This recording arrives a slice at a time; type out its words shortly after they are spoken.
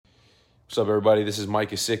What's up, everybody? This is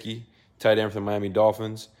Mike Gesicki, tight end for the Miami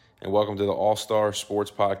Dolphins, and welcome to the All-Star Sports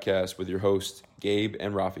Podcast with your hosts, Gabe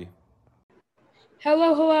and Rafi.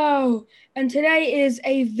 Hello. And today is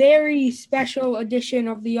a very special edition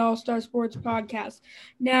of the All-Star Sports Podcast.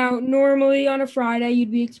 Now, normally on a Friday, you'd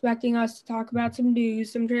be expecting us to talk about some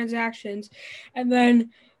news, some transactions, and then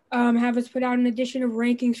have us put out an edition of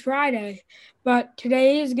Rankings Friday. But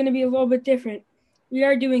today is going to be a little bit different. We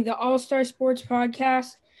are doing the All-Star Sports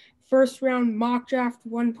Podcast First Round Mock Draft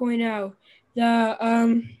 1.0.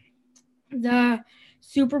 The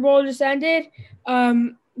Super Bowl just ended.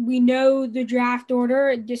 We know the draft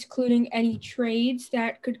order, discluding any trades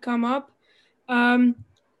that could come up. I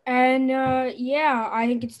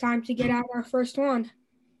think it's time to get out our first one.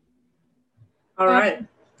 All right.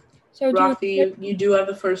 So Rafi, you do have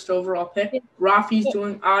the first overall pick. Rafi's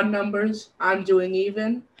doing odd numbers. I'm doing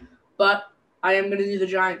even. But I am going to do the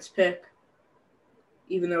Giants pick,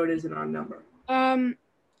 even though it is an odd number. And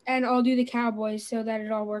I'll do the Cowboys so that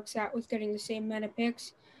it all works out with getting the same amount of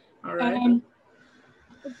picks. All right.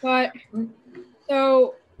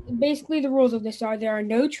 So basically the rules of this are there are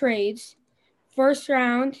no trades. First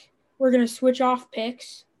round, we're going to switch off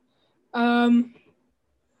picks. And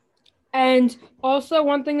also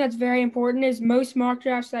one thing that's very important is most mock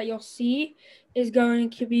drafts that you'll see is going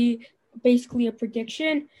to be basically a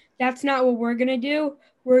prediction. That's not what we're going to do.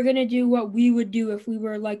 We're going to do what we would do if we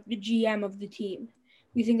were like the GM of the team.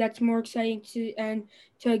 We think that's more exciting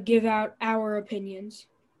to give out our opinions.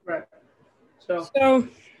 Right. So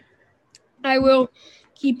I will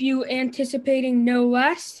keep you anticipating no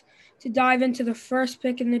less to dive into the first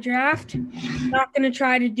pick in the draft. I'm not going to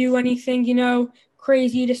try to do anything,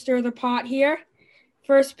 crazy to stir the pot here.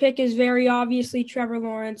 First pick is very obviously Trevor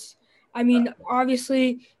Lawrence. I mean,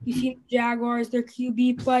 obviously, you see the Jaguars, their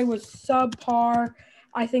QB play was subpar.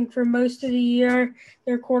 I think for most of the year,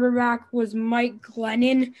 their quarterback was Mike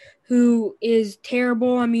Glennon, who is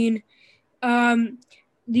terrible. I mean,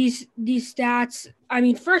 these stats,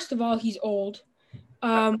 first of all, he's old.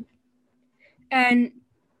 And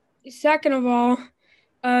second of all,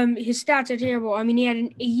 his stats are terrible. I mean, he had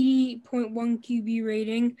an 80.1 QB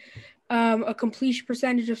rating, a completion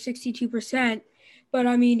percentage of 62%. But,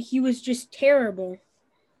 he was just terrible.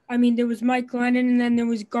 There was Mike Glennon, and then there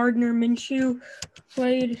was Gardner Minshew, who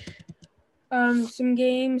played some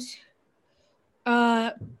games,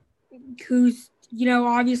 who's,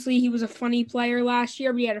 obviously he was a funny player last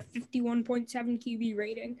year, but he had a 51.7 QB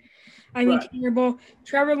rating. Right. Terrible.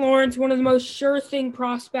 Trevor Lawrence, one of the most sure thing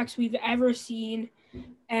prospects we've ever seen.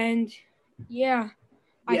 And, I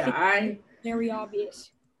think it's very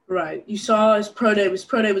obvious. Right. You saw his pro day. His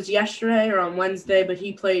pro day was yesterday or on Wednesday, but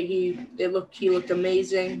he looked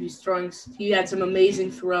amazing. He had some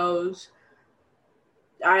amazing throws.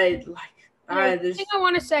 The thing I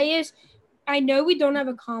want to say is, I know we don't have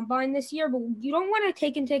a combine this year, but you don't want to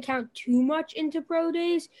take into account too much into pro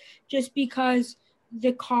days just because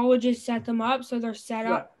the colleges set them up, so they're set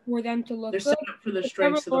up for them to look good. They're set up for the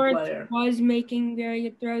strengths of the player. Was making very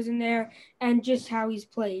good throws in there, and just how he's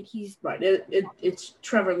played. He's right. It's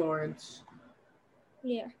Trevor Lawrence.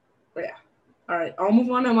 Yeah. Yeah. All right. I'll move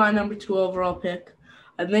on to my number 2 overall pick.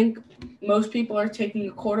 I think most people are taking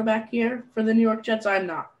a quarterback here for the New York Jets. I'm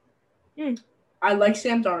not. I like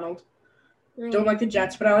Sam Darnold. Really? Don't like the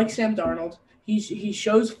Jets, but I like Sam Darnold. He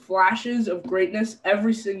shows flashes of greatness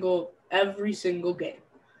every single game,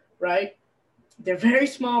 right? They're very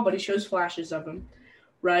small, but he shows flashes of them,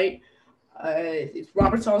 right?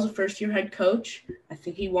 Robert Saleh's a first-year head coach. I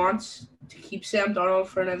think he wants to keep Sam Darnold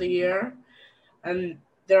for another year, and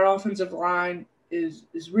their offensive line is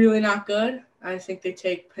really not good. I think they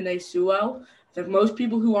take Penei Sewell. I think most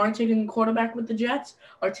people who aren't taking a quarterback with the Jets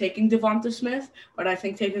are taking Devonta Smith, but I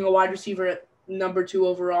think taking a wide receiver at number 2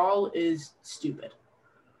 overall is stupid.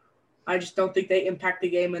 I just don't think they impact the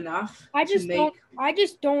game enough. I just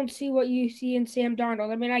don't see what you see in Sam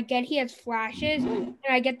Darnold. I get he has flashes, and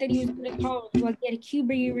I get that he was good at college. Like, he had a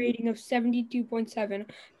QB rating of 72.7,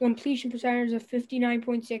 completion percentage of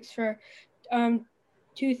 59.6 for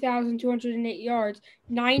 2,208 yards,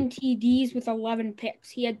 9 TDs with 11 picks.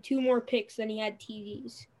 He had 2 more picks than he had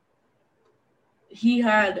TDs. He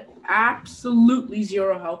had absolutely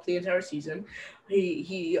zero help the entire season.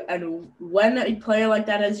 And when a player like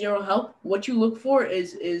that has zero help, what you look for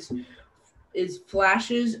is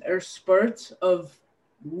flashes or spurts of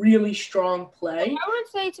really strong play. I wouldn't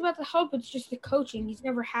say it's about the help. It's just the coaching. He's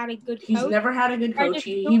never had a good coach. He's never had a good coach.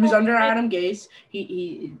 He was under Adam Gase.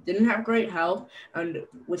 He didn't have great help. And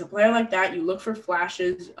with a player like that, you look for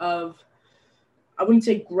flashes of, I wouldn't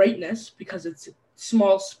say greatness because it's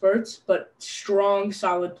small spurts, but strong,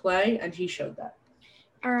 solid play, and he showed that.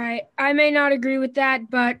 All right. I may not agree with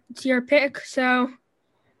that, but it's your pick. So,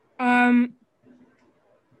 yeah,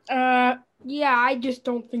 I just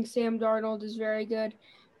don't think Sam Darnold is very good.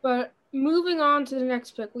 But moving on to the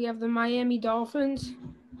next pick, we have the Miami Dolphins.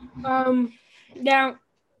 Now,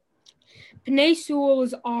 Penei Sewell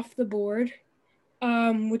is off the board,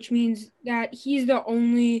 which means that he's the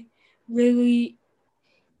only really.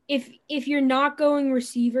 If you're not going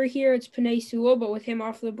receiver here, it's Penei Sewell, but with him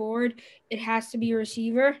off the board, it has to be a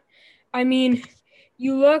receiver. I mean,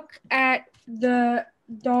 you look at the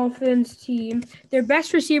Dolphins team, their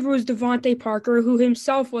best receiver was Devontae Parker, who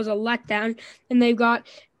himself was a letdown, and they've got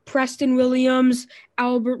Preston Williams,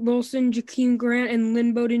 Albert Wilson, Jakeem Grant, and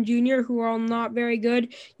Lynn Bowden Jr., who are all not very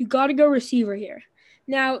good. You got to go receiver here.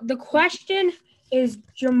 Now, the question is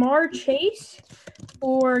Jamar Chase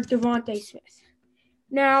or Devontae Smith?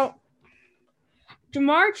 Now,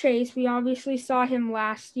 Jamar Chase, we obviously saw him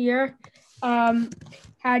last year.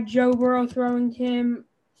 Had Joe Burrow throwing to him,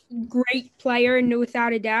 great player,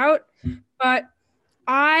 without a doubt. But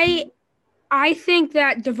I think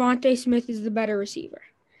that Devontae Smith is the better receiver.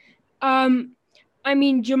 I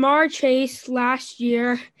mean, Jamar Chase last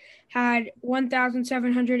year had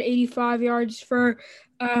 1,785 yards for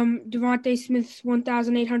Devontae Smith's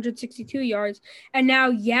 1,862 yards. And now,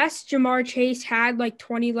 yes, Jamar Chase had like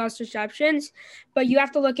 20 less receptions, but you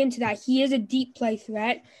have to look into that. He is a deep play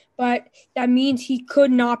threat, but that means he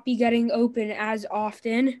could not be getting open as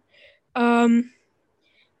often. And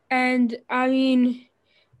I mean,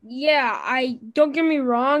 yeah, I don't get me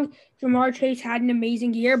wrong. Jamar Chase had an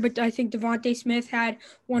amazing year, but I think Devontae Smith had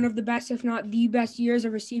one of the best, if not the best years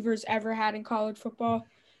a receiver's ever had in college football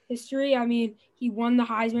history. I mean, he won the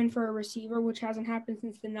Heisman for a receiver, which hasn't happened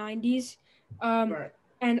since the 90s. Right.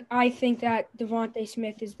 And I think that Devontae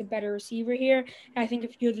Smith is the better receiver here. And I think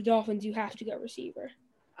if you're the Dolphins, you have to go receiver.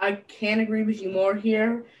 I can't agree with you more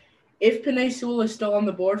here. If Penei Sewell is still on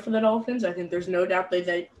the board for the Dolphins, I think there's no doubt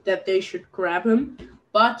that they should grab him.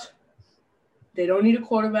 But they don't need a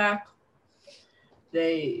quarterback.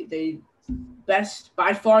 They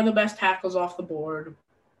by far the best tackles off the board.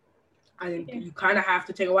 I think you kind of have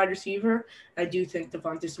to take a wide receiver. I do think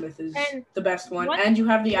Devontae Smith is the best one. And you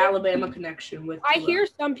have the Alabama connection with Tua. I hear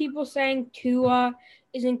some people saying Tua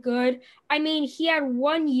isn't good. I mean, he had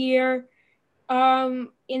 1 year in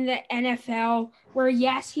the NFL where,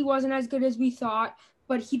 yes, he wasn't as good as we thought,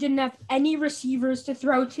 but he didn't have any receivers to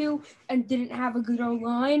throw to and didn't have a good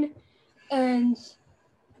O-line. And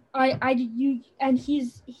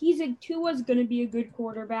Tua's going to be a good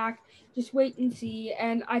quarterback. Just wait and see.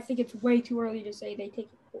 And I think it's way too early to say they take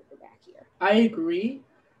a quarterback here. I agree.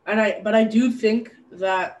 But I do think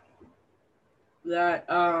that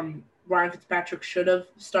Ryan Fitzpatrick should have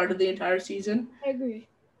started the entire season. I agree.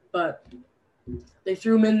 But they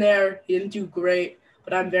threw him in there. He didn't do great,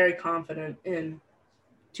 but I'm very confident in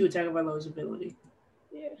Tua Tagovailoa's ability.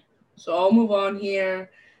 Yeah. So I'll move on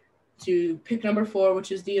here to pick number 4,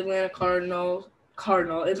 which is the Atlanta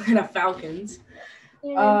Falcons.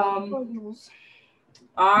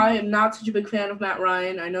 I am not such a big fan of Matt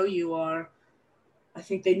Ryan. I know you are. I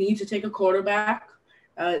think they need to take a quarterback.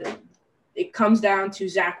 It comes down to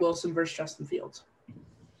Zach Wilson versus Justin Fields.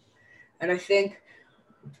 And I think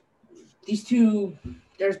these two,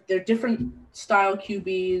 they're different style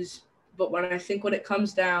QBs, but when it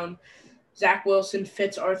comes down, Zach Wilson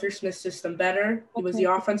fits Arthur Smith's system better. He was the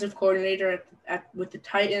offensive coordinator with the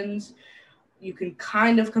Titans. You can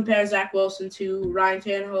kind of compare Zach Wilson to Ryan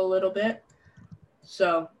Tannehill a little bit.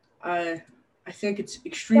 So I think it's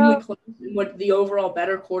extremely close in what the overall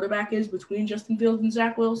better quarterback is between Justin Fields and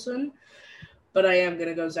Zach Wilson. But I am going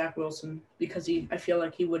to go Zach Wilson because I feel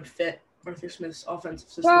like he would fit Arthur Smith's offensive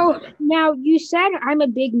system better. Now, you said I'm a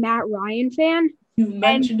big Matt Ryan fan. You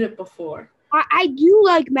mentioned it before. I do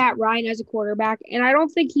like Matt Ryan as a quarterback, and I don't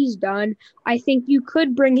think he's done. I think you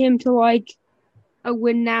could bring him to, like, a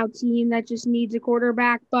win-now team that just needs a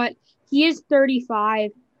quarterback, but he is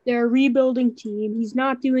 35. They're a rebuilding team. He's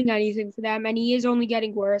not doing anything for them, and he is only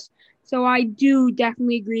getting worse. So I do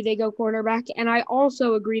definitely agree they go quarterback, and I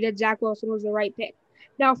also agree that Zach Wilson was the right pick.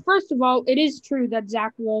 Now, first of all, it is true that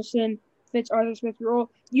Zach Wilson fits Arthur Smith's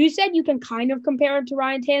role. You said you can kind of compare him to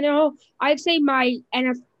Ryan Tannehill. I'd say my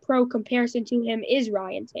NFL Pro comparison to him is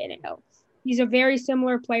Ryan Tannehill. He's a very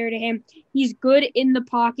similar player to him. He's good in the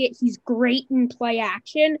pocket. He's great in play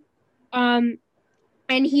action. And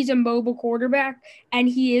he's a mobile quarterback, and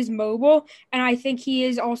he is mobile. And I think he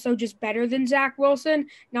is also just better than Zach Wilson.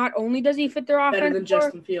 Not only does he fit their offense. Better than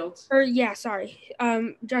Justin Fields.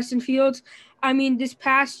 Justin Fields. I mean, this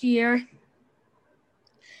past year,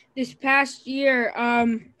 he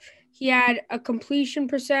had a completion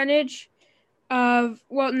percentage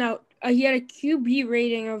he had a QB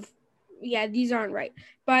rating of, these aren't right.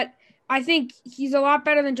 But I think he's a lot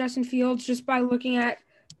better than Justin Fields just by looking at,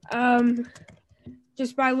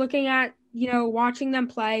 watching them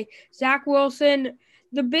play. Zach Wilson,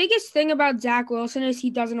 the biggest thing about Zach Wilson is he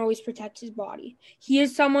doesn't always protect his body. He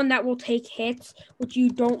is someone that will take hits, which you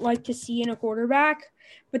don't like to see in a quarterback.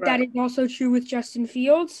 But That is also true with Justin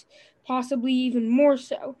Fields, possibly even more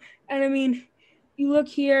so. And, I mean, you look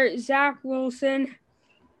here, Zach Wilson,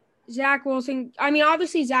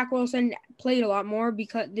 obviously Zach Wilson played a lot more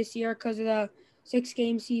because of the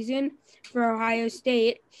 6-game season for Ohio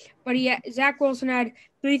State. But Zach Wilson had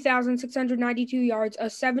 3,692 yards, a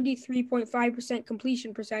 73.5%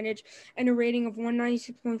 completion percentage, and a rating of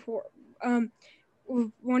 196.4.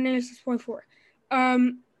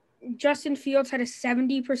 196.4. Justin Fields had a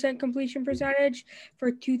 70% completion percentage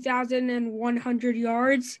for 2,100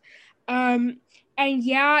 yards. And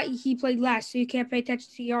he played less, so you can't pay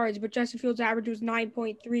attention to yards. But Justin Fields' average was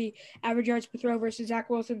 9.3 average yards per throw versus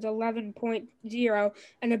Zach Wilson's 11.0,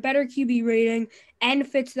 and a better QB rating and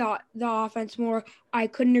fits the offense more. I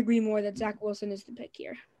couldn't agree more that Zach Wilson is the pick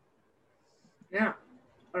here. Yeah.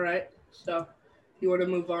 All right. So you want to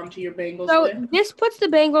move on to your Bengals? So this puts the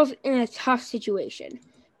Bengals in a tough situation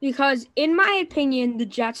because, in my opinion, the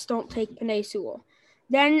Jets don't take Penei Sewell.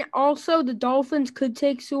 Then also the Dolphins could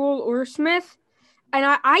take Sewell or Smith. And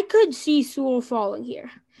I could see Sewell falling here,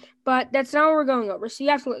 but that's not what we're going over. So you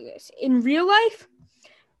have to look at this. In real life,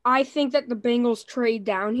 I think that the Bengals trade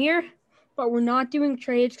down here, but we're not doing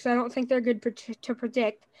trades because I don't think they're good to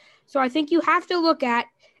predict. So I think you have to look at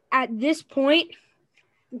this point,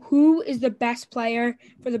 who is the best player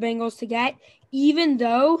for the Bengals to get, even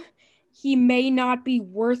though he may not be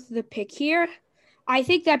worth the pick here. I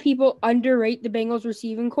think that people underrate the Bengals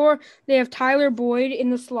receiving core. They have Tyler Boyd in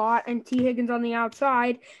the slot and T. Higgins on the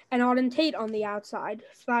outside and Auden Tate on the outside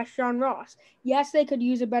 / John Ross. Yes, they could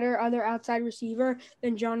use a better other outside receiver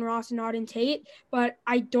than John Ross and Auden Tate, but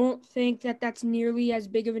I don't think that that's nearly as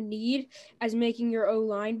big of a need as making your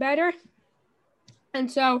O-line better. And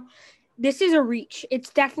so this is a reach.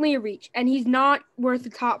 It's definitely a reach. And he's not worth a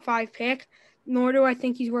top 5 pick, nor do I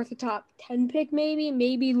think he's worth a top 10 pick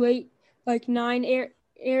maybe late like 9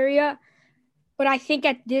 area. But I think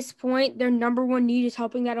at this point, their number one need is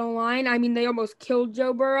helping that O-line. I mean, they almost killed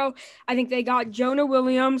Joe Burrow. I think they got Jonah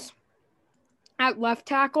Williams at left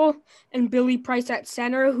tackle and Billy Price at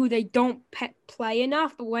center, who they don't play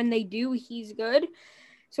enough, but when they do, he's good.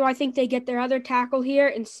 So I think they get their other tackle here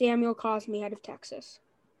and Samuel Cosmi out of Texas.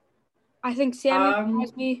 I think Samuel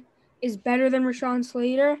Cosmi is better than Rashawn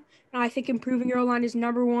Slater, and I think improving your O-line is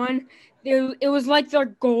number one. It was like their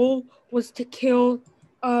goal was to kill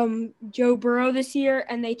Joe Burrow this year,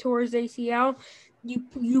 and they tore his ACL.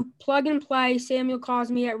 You plug and play Samuel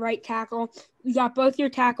Cosmi at right tackle. You got both your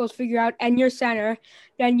tackles figured out and your center.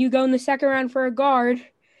 Then you go in the second round for a guard,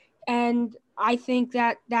 and I think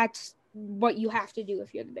that's what you have to do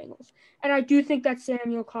if you're the Bengals. And I do think that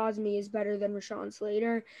Samuel Cosmi is better than Rashawn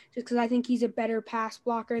Slater, just because I think he's a better pass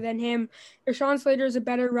blocker than him. Rashawn Slater is a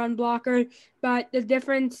better run blocker, but the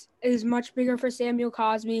difference is much bigger for Samuel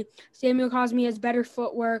Cosmi. Samuel Cosmi has better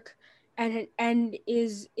footwork and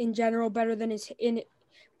is in general better than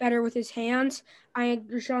better with his hands. I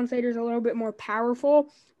think Rashawn Slater is a little bit more powerful,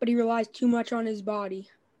 but he relies too much on his body.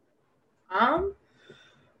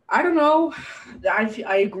 I don't know.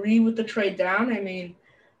 I agree with the trade down. I mean,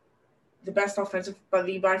 by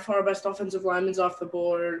far best offensive lineman's off the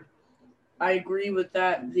board. I agree with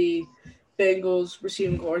that. The Bengals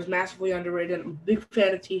receiving core is massively underrated. I'm a big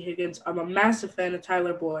fan of T. Higgins. I'm a massive fan of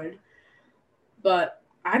Tyler Boyd. But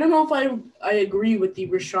I don't know if I agree with the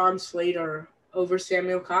Rashawn Slater over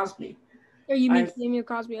Samuel Cosmi. Or you mean Samuel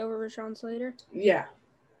Cosmi over Rashawn Slater? Yeah.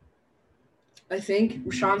 I think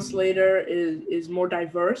Rashawn Slater is more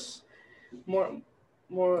diverse, more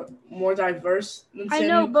diverse than Samuel Cosmi is. I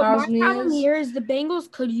know, but my problem here is the Bengals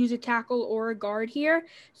could use a tackle or a guard here,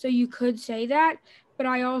 so you could say that. But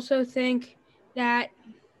I also think that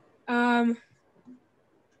that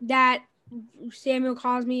Samuel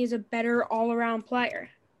Cosmi is a better all-around player.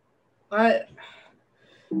 I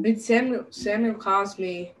mean, Samuel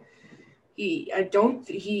Cosmi.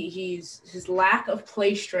 His lack of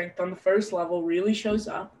play strength on the first level really shows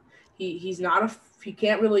up. He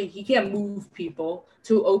can't move people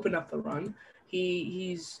to open up the run.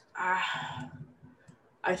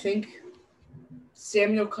 I think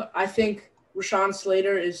Rashawn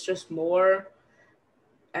Slater is just more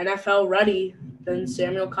NFL ready than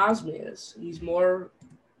Samuel Cosmi is. He's more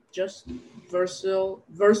just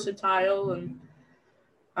versatile and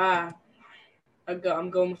I I'm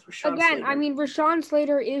going with Rashawn Again, Slater. I mean, Rashawn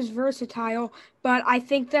Slater is versatile, but I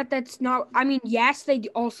think that's not – I mean, yes, they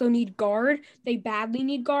also need guard. They badly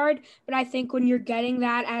need guard, but I think when you're getting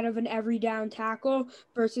that out of an every down tackle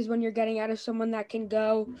versus when you're getting out of someone that can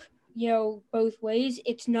go, both ways,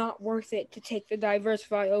 it's not worth it to take the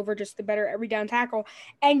diversify over just the better every down tackle.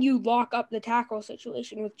 And you lock up the tackle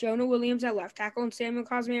situation with Jonah Williams at left tackle and Samuel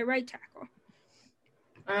Cosme at right tackle.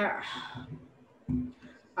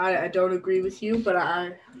 I don't agree with you, but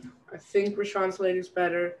I think Rashawn Slater's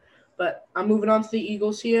better. But I'm moving on to the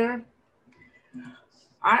Eagles here.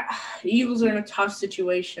 The Eagles are in a tough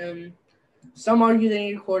situation. Some argue they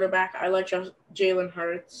need a quarterback. I like Jalen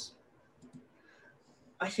Hurts.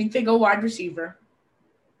 I think they go wide receiver.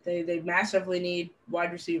 They massively need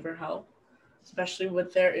wide receiver help, especially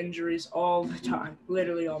with their injuries all the time,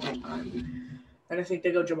 literally all the time. And I think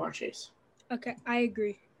they go Ja'Marr Chase. Okay, I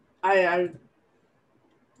agree. I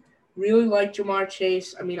really like Ja'Marr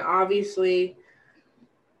Chase. I mean, obviously,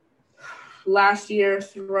 last year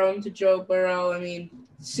thrown to Joe Burrow. I mean,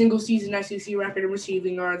 single season SEC record in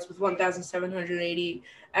receiving yards with 1,780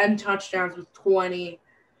 and touchdowns with 20.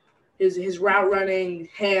 His route running,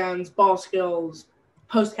 hands, ball skills,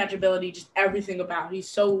 post catch ability, just everything about. He's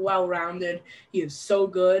so well rounded. He is so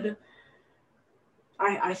good.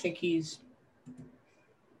 I think he's.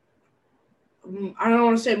 I don't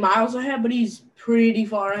want to say miles ahead, but he's pretty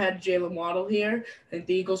far ahead of Jalen Waddle here. I think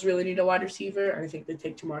the Eagles really need a wide receiver, and I think they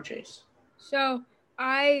take Ja'Marr Chase. So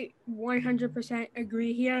I 100%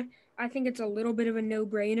 agree here. I think it's a little bit of a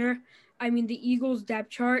no-brainer. I mean, the Eagles'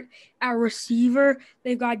 depth chart, at receiver,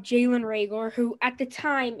 they've got Jalen Reagor, who at the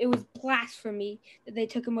time it was blasphemy that they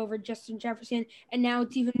took him over Justin Jefferson, and now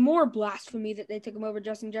it's even more blasphemy that they took him over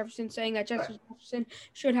Justin Jefferson, saying that Justin Jefferson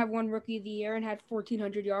should have won Rookie of the Year and had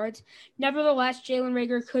 1,400 yards. Nevertheless, Jalen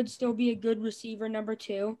Reagor could still be a good receiver, number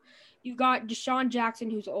 2. You've got Deshaun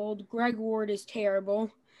Jackson, who's old. Greg Ward is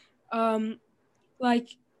terrible.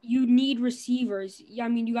 You need receivers. I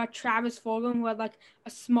mean, you got Travis Fulgham, who had like a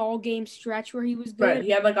small game stretch where he was good. Right, he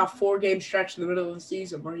had like a 4-game stretch in the middle of the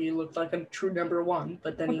season where he looked like a true number 1,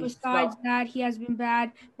 but then besides that, he has been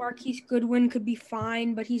bad. Marquise Goodwin could be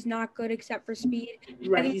fine, but he's not good except for speed.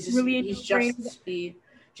 Right, he's just speed.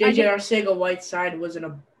 J.J. Arcega-Whiteside was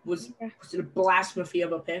a blasphemy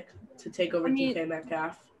of a pick to take over DK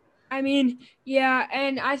Metcalf. I mean, yeah,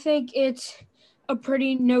 and I think it's a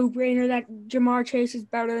pretty no-brainer that Ja'Marr Chase is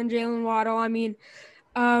better than Jalen Waddle. I mean,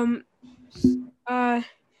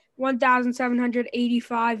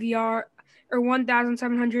 1,785 yards or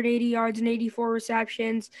 1,780 yards and 84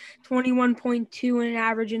 receptions, 21.2 in an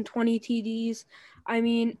average and 20 TDs. I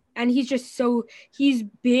mean, and he's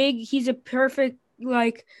big. He's a perfect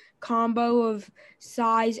combo of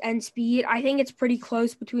size and speed. I think it's pretty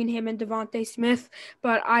close between him and Devontae Smith,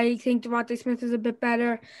 but I think Devontae Smith is a bit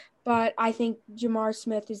better. But I think Ja'Marr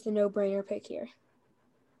Smith is the no-brainer pick here.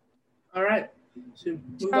 All right. So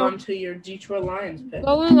move on to your Detroit Lions pick.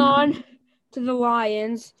 Going on to the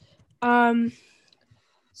Lions. So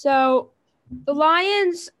the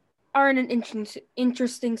Lions are in an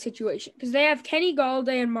interesting situation because they have Kenny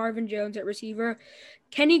Golladay and Marvin Jones at receiver.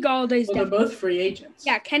 Kenny Galladay's they're both free agents.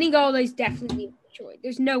 Yeah, Kenny Galladay's definitely Detroit.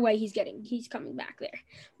 There's no way he's coming back there.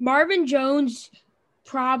 Marvin Jones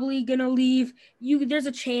probably gonna leave. There's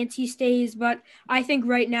a chance he stays, but I think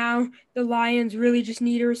right now the Lions really just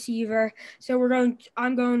need a receiver. So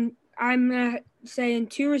I'm saying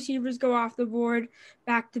 2 receivers go off the board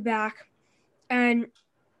back to back, and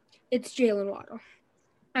it's Jalen Waddle.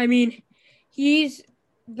 I mean, he's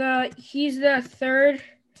the third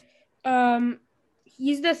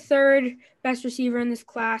best receiver in this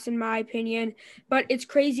class, in my opinion. But it's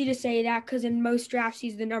crazy to say that because in most drafts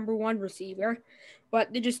he's the number 1 receiver.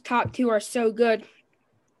 But the top 2 are so good.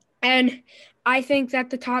 And I think that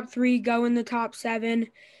the top 3 go in the top 7.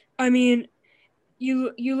 I mean,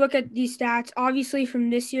 you look at these stats, obviously from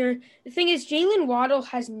this year. The thing is, Jalen Waddle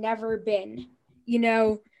has never been,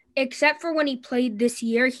 except for when he played this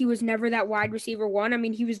year, he was never that wide receiver 1. I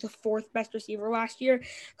mean, he was the 4th best receiver last year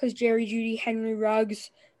because Jerry Jeudy, Henry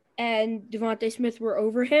Ruggs, and Devontae Smith were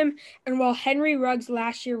over him. And while Henry Ruggs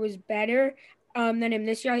last year was better than him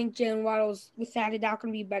this year, I think Jalen Waddle's without a doubt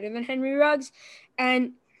going to be better than Henry Ruggs.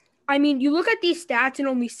 And I mean, you look at these stats in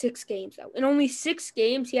only 6 games, though. In only 6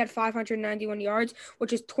 games, he had 591 yards,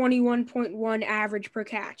 which is 21.1 average per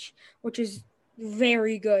catch, which is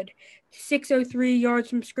very good. 603 yards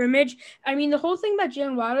from scrimmage. I mean, the whole thing about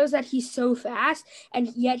Jalen Waddle is that he's so fast, and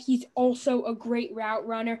yet he's also a great route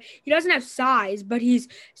runner. He doesn't have size, but he's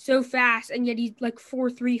so fast, and yet he's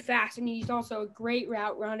 4.3 fast, and he's also a great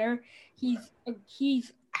route runner. He's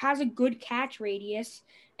has a good catch radius,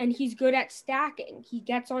 and he's good at stacking. He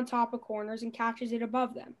gets on top of corners and catches it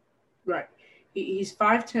above them. Right. He's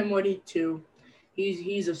 5'10", 182.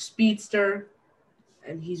 He's a speedster,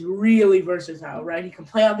 and he's really versatile, right? He can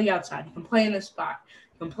play on the outside. He can play in the spot.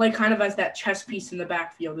 He can play kind of as that chess piece in the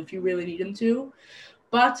backfield if you really need him to.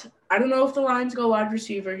 But I don't know if the Lions go wide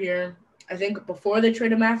receiver here. I think before they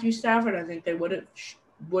traded Matthew Stafford, I think they would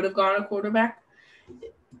have gone a quarterback,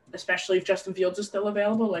 especially if Justin Fields is still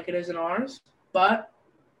available like it is in ours. But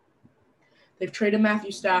they've traded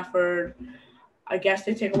Matthew Stafford. I guess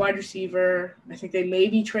they take a wide receiver. I think they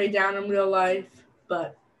maybe trade down in real life,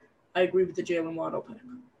 but I agree with the Jalen Waddle pick.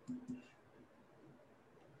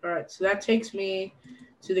 All right, so that takes me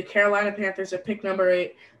to the Carolina Panthers at pick number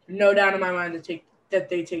 8. No doubt in my mind that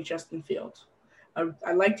they take Justin Fields.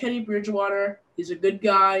 I like Teddy Bridgewater. He's a good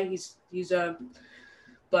guy.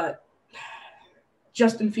 But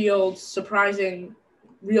Justin Fields,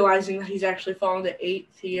 realizing that he's actually fallen to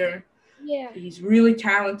 8th here. Yeah. He's really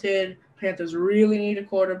talented. Panthers really need a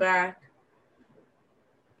quarterback.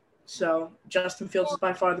 So Justin Fields is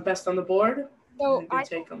by far the best on the board. So I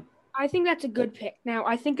take him. I think that's a good pick. Now,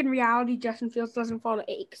 I think in reality, Justin Fields doesn't fall to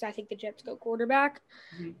 8 because I think the Jets go quarterback.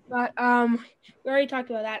 Mm-hmm. But we already talked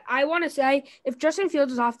about that. I want to say if Justin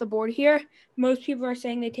Fields is off the board here, most people are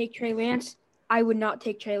saying they take Trey Lance. I would not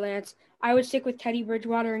take Trey Lance. I would stick with Teddy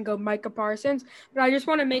Bridgewater and go Micah Parsons. But I just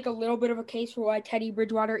want to make a little bit of a case for why Teddy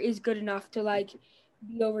Bridgewater is good enough to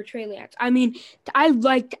be over Trey Lance. I mean, I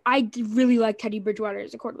really like Teddy Bridgewater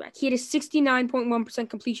as a quarterback. He had a 69.1%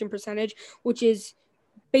 completion percentage, which is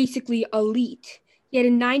basically elite. He had a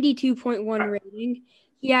 92.1 rating.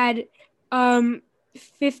 He had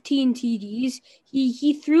 15 TDs.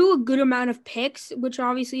 He threw a good amount of picks, which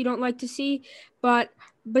obviously you don't like to see, but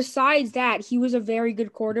besides that, he was a very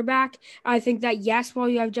good quarterback. I think that, yes, while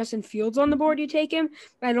you have Justin Fields on the board, you take him.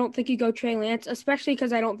 But I don't think you go Trey Lance, especially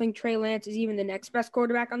because I don't think Trey Lance is even the next best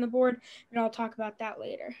quarterback on the board, and I'll talk about that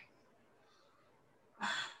later.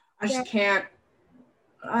 I just can't.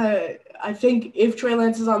 I think if Trey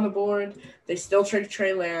Lance is on the board, they still trade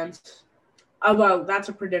Trey Lance. Well, that's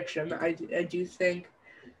a prediction. I do think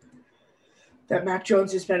that Mac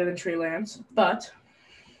Jones is better than Trey Lance. But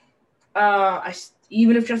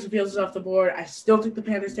even if Justin Fields is off the board, I still think the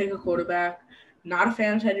Panthers take a quarterback. Not a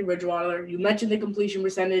fan of Teddy Bridgewater. You mentioned the completion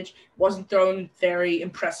percentage. Wasn't throwing very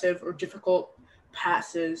impressive or difficult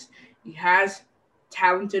passes. He has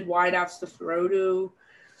talented wideouts to throw to.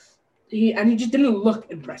 He just didn't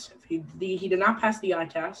look impressive. He did not pass the eye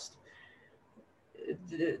test.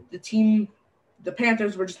 The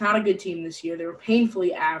Panthers were just not a good team this year. They were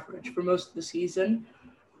painfully average for most of the season.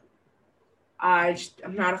 I'm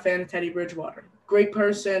not a fan of Teddy Bridgewater. Great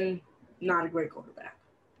person, not a great quarterback.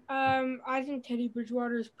 I think Teddy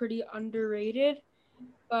Bridgewater is pretty underrated,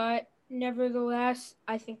 but nevertheless,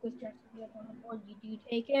 I think with Justin Fields on the board, you do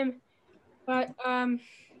take him. But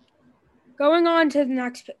going on to the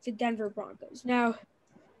next pick, the Denver Broncos. Now,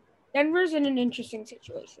 Denver's in an interesting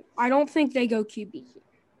situation. I don't think they go QB here.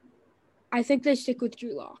 I think they stick with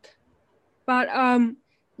Drew Lock. But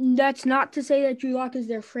that's not to say that Drew Lock is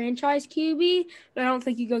their franchise QB, but I don't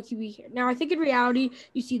think you go QB here. Now, I think in reality,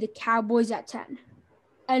 you see the Cowboys at 10.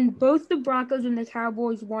 And both the Broncos and the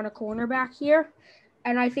Cowboys want a cornerback here.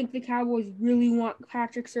 And I think the Cowboys really want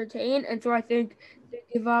Patrick Surtain. And so I think they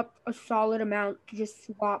give up a solid amount to just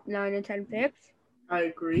swap 9 and 10 picks. I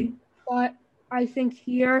agree. But I think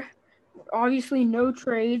here, obviously no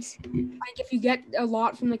trades. Like if you get a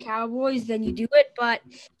lot from the Cowboys, then you do it. But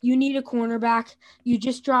you need a cornerback. You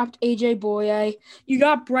just dropped A.J. Boye. You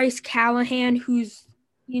got Bryce Callahan, who's,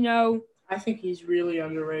 I think he's really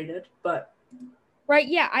underrated, but. Right,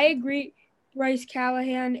 yeah, I agree. Bryce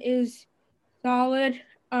Callahan is solid.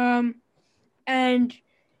 And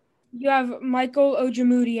you have Michael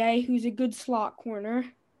Ojemudia, who's a good slot corner.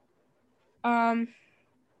 But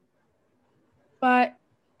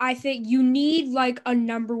I think you need a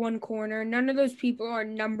number one corner. None of those people are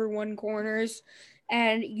number one corners.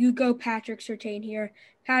 And you go Patrick Surtain here.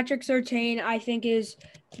 Patrick Surtain, I think, is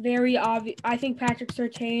very obvious. I think Patrick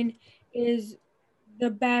Surtain is the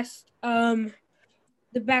best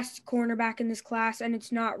cornerback in this class, and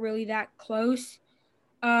it's not really that close.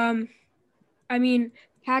 Patrick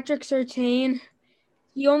Surtain,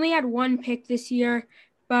 he only had one pick this year,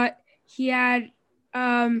 but he had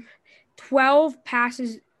 12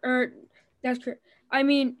 passes, that's correct.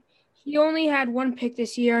 He only had one pick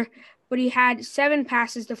this year, but he had 7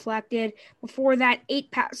 passes deflected. Before that,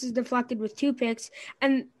 8 passes deflected with 2 picks.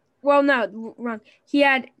 And, well, no, wrong. He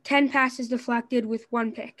had 10 passes deflected with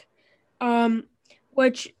 1 pick.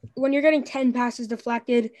 Which, when you're getting 10 passes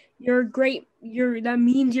deflected, you're great that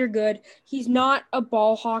means you're good. He's not a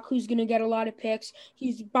ball hawk who's going to get a lot of picks.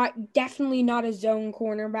 He's definitely not a zone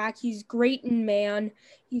cornerback. He's great in man.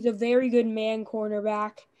 He's a very good man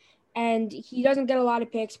cornerback. And he doesn't get a lot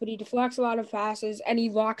of picks, but he deflects a lot of passes, and he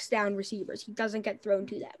locks down receivers. He doesn't get thrown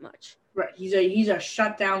to that much. Right. He's a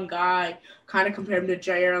shutdown guy, kind of compared to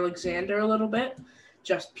Jair Alexander a little bit.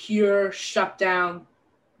 Just pure shutdown.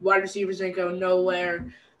 Wide receivers ain't go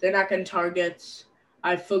nowhere. They're not getting targets.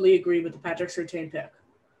 I fully agree with the Patrick Surtain pick.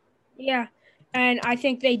 Yeah, and I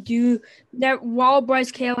think they do that. While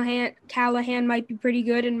Bryce Callahan might be pretty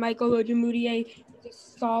good, and Michael Ojemudia is a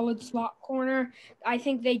solid slot corner, I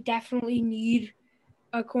think they definitely need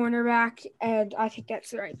a cornerback, and I think that's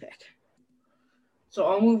the right pick. So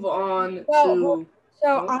I'll move on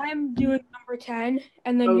So I'm doing number 10,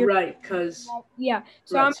 and then you're right, because yeah.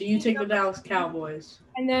 So right, so you take the Dallas Cowboys,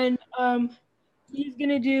 and then he's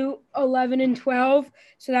gonna do 11 and 12,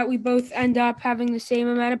 so that we both end up having the same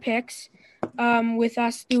amount of picks, with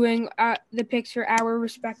us doing the picks for our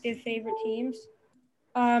respective favorite teams.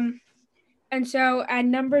 And so at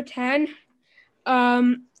number 10,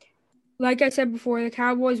 like I said before, the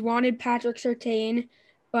Cowboys wanted Patrick Surtain,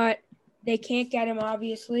 but they can't get him,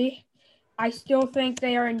 obviously. I still think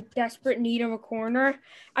they are in desperate need of a corner.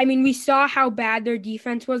 I mean, we saw how bad their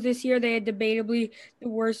defense was this year. They had debatably the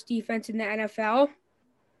worst defense in the NFL.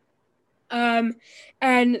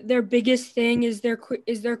 And their biggest thing is their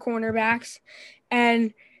cornerbacks.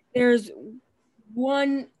 And there's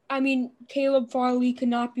one. I mean, Caleb Farley could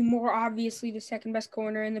not be more obviously the second best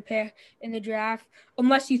corner in the draft,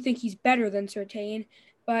 unless you think he's better than Surtain.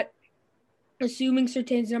 But assuming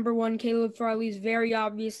Surtain's number 1, Caleb Farley is very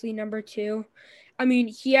obviously number 2. I mean,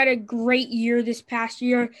 he had a great year this past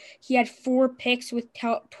year. He had 4 picks with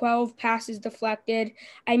 12 passes deflected.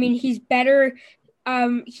 I mean, he's better.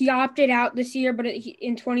 He opted out this year, but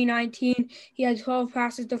in 2019, he had 12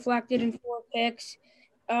 passes deflected and 4 picks.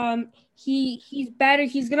 He's better.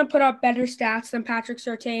 He's going to put up better stats than Patrick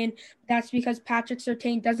Surtain. That's because Patrick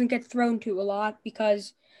Surtain doesn't get thrown to a lot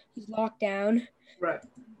because he's locked down. Right.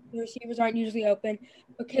 The receivers aren't usually open.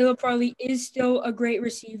 But Caleb Farley is still a great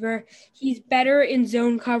receiver. He's better in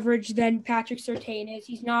zone coverage than Patrick Surtain is.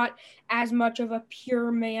 He's not as much of a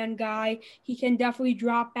pure man guy. He can definitely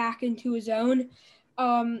drop back into his zone.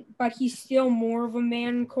 But he's still more of a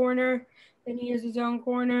man corner than he is a zone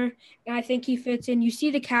corner. And I think he fits in. You see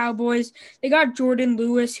the Cowboys. They got Jordan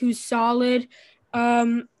Lewis, who's solid.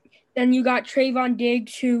 Then you got Trayvon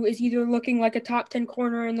Diggs, who is either looking like a top 10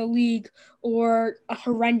 corner in the league or a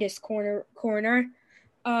horrendous corner.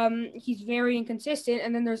 He's very inconsistent.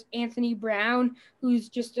 And then there's Anthony Brown, who's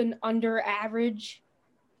just an under-average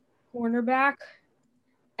cornerback.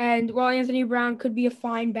 And while Anthony Brown could be a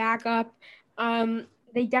fine backup,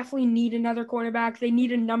 they definitely need another cornerback. They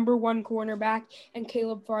need a number 1 cornerback, and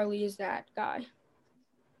Caleb Farley is that guy.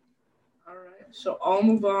 All right, so I'll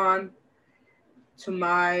move on to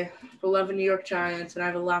my beloved New York Giants, and I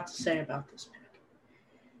have a lot to say about this pick.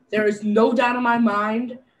 There is no doubt in my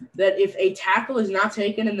mind that if a tackle is not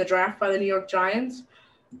taken in the draft by the New York Giants,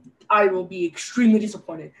 I will be extremely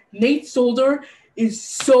disappointed. Nate Solder is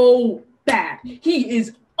so bad. He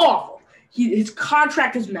is awful. His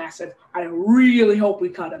contract is massive. I really hope we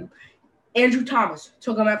cut him. Andrew Thomas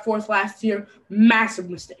took him at 4th last year. Massive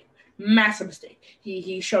mistake.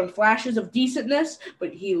 He's shown flashes of decentness,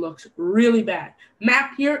 but he looks really bad.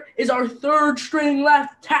 Matt Peart is our 3rd string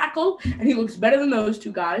left tackle, and he looks better than those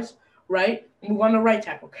 2 guys, right? Move on to right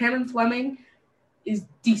tackle. Cameron Fleming is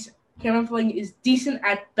decent. Cameron Fleming is decent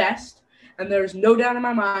at best, and there's no doubt in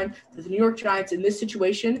my mind that the New York Giants in this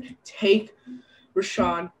situation take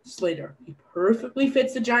Rashawn Slater. He perfectly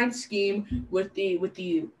fits the Giants scheme with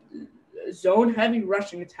the zone-heavy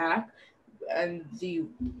rushing attack and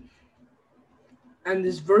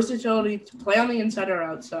this versatility to play on the inside or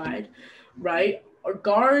outside, right? Our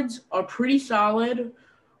guards are pretty solid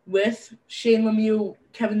with Shane Lemieux,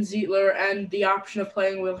 Kevin Zeitler, and the option of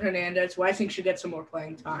playing Will Hernandez, who I think should get some more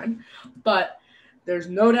playing time. But there's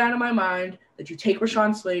no doubt in my mind that you take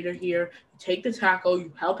Rashawn Slater here, you take the tackle,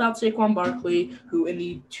 you help out Saquon Barkley, who in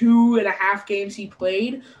the 2.5 games he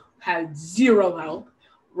played had 0 help,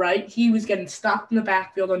 right? He was getting stopped in the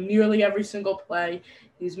backfield on nearly every single play.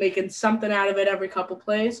 He's making something out of it every couple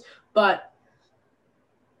plays. But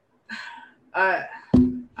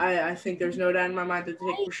I think there's no doubt in my mind that they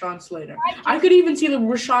take Rashawn Slater. I could even see the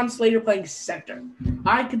Rashawn Slater playing center.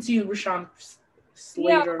 I could see Rashawn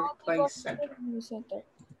Slater playing center.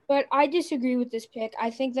 But I disagree with this pick.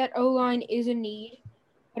 I think that O-line is a need,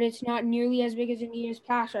 but it's not nearly as big as a need as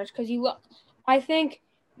pass rush. Because I think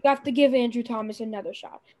you have to give Andrew Thomas another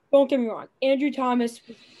shot. Don't get me wrong. Andrew Thomas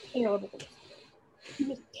was terrible. He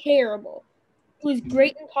was terrible. He was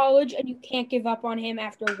great in college, and you can't give up on him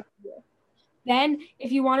after 1 year. Then,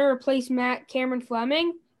 if you want to replace Cameron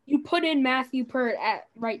Fleming, you put in Matthew Pert at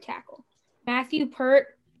right tackle. Matthew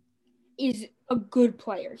Pert is a good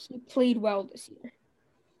player. He played well this year.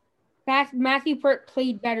 Matthew Pert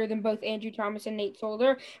played better than both Andrew Thomas and Nate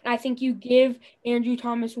Solder, and I think you give Andrew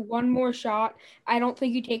Thomas one more shot. I don't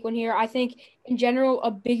think you take one here. I think, in general,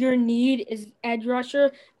 a bigger need is edge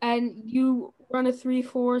rusher, and you run a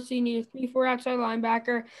 3-4, so you need a 3-4 outside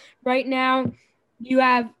linebacker. Right now, you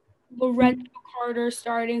have Lorenzo Carter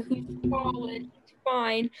starting, who's solid, he's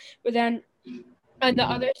fine, but then on the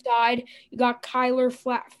other side, you got Kyler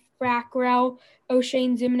Fackrell,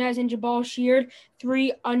 O'Shane Zimenez, and Jabal Sheard,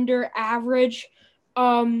 3 under average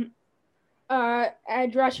edge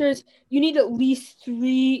rushers. You need at least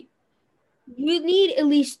 3. You need at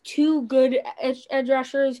least 2 good edge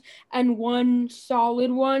rushers and 1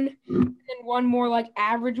 solid one, and 1 more like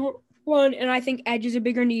average one. And I think edge is a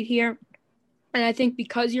bigger need here. And I think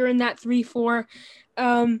because you're in that 3-4,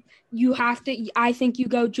 you have to – I think you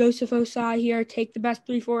go Joseph Osai here, take the best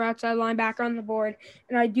 3-4 outside linebacker on the board.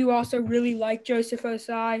 And I do also really like Joseph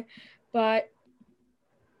Osai, but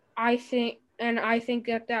I think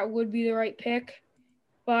that would be the right pick.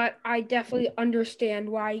 But I definitely understand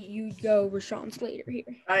why you go Rashawn Slater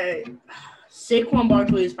here. Saquon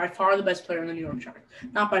Barkley is by far the best player in the New York Giants.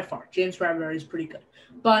 Not by far. James Bradbury is pretty good.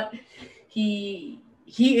 But he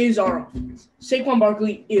is our offense. Saquon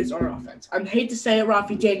Barkley is our offense. I hate to say it,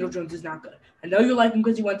 Rafi, Daniel Jones is not good. I know you like him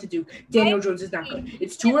because he went to Duke. Daniel Jones is not good.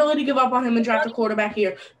 It's too early to give up on him and draft a quarterback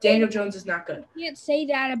here. Daniel Jones is not good. You can't say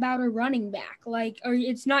that about a running back.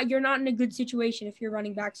 You're not in a good situation if your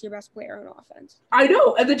running back's your best player on offense. I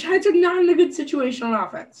know, and the Giants are not in a good situation on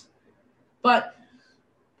offense. But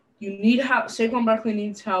you need help. Saquon Barkley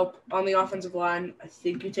needs help on the offensive line. I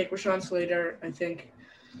think you take Rashawn Slater. I think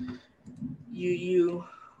you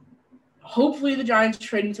hopefully the Giants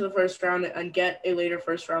trade into the first round and get a later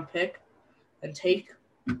first-round pick and take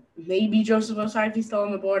maybe Joseph Osai if he's still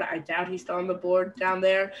on the board. I doubt he's still on the board down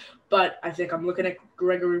there. But I think I'm looking at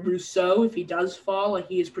Gregory Rousseau if he does fall, like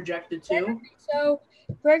he is projected to.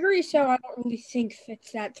 Gregory Rousseau, I don't really think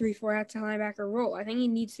fits that 3-4 outside linebacker role. I think he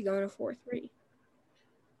needs to go in a 4-3.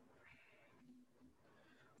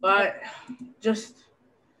 But just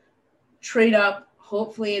trade up,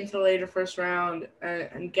 hopefully into the later first round,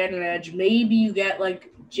 and get an edge. Maybe you get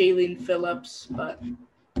like Jalen Phillips, but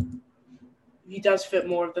he does fit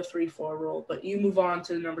more of the 3-4 role. But you move on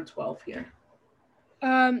to number 12 here.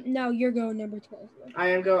 No, you're going number 12. I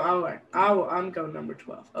am going. All right. I'm going number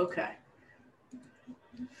 12. Okay.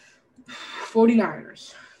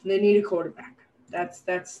 49ers. They need a quarterback.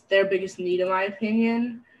 That's their biggest need, in my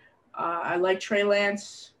opinion. I like Trey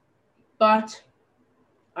Lance, but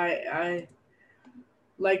I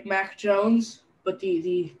like Mac Jones. But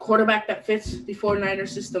the quarterback that fits the 49ers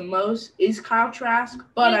system most is Kyle Trask.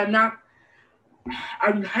 But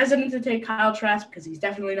I'm hesitant to take Kyle Trask because he's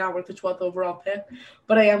definitely not worth the 12th overall pick.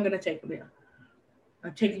 But I am going to take him here.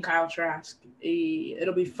 I'm taking Kyle Trask.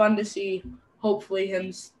 It'll be fun to see, hopefully,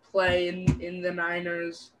 him play in the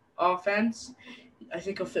Niners offense. I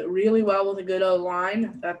think he'll fit really well with a good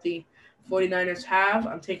O-line that the 49ers have.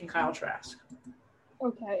 I'm taking Kyle Trask.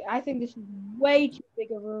 Okay, I think this is way too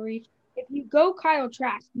big of a reach. If you go Kyle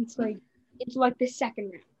Trask, you trade into like the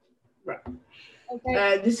second round. Right.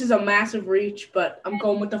 Okay. This is a massive reach, but I'm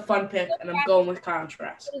going with the fun pick, and I'm going with Kyle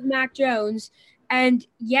Trask. Mac Jones. And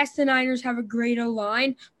yes, the Niners have a great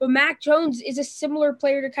O-line, but Mac Jones is a similar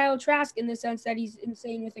player to Kyle Trask in the sense that he's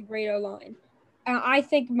insane with a great O-line. I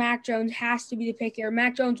think Mac Jones has to be the pick here.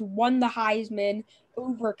 Mac Jones won the Heisman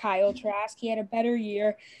over Kyle Trask. He had a better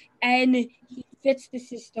year, and he fits the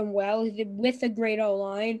system well with a great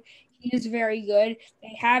O-line. He is very good.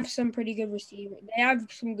 They have some pretty good receivers. They have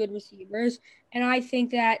some good receivers, and I think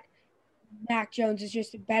that Mac Jones is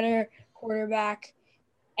just a better quarterback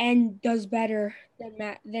and does better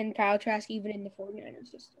than Kyle Trask, even in the 49ers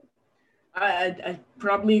system. I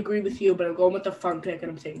probably agree with you, but I'm going with the fun pick, and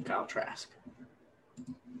I'm taking Kyle Trask.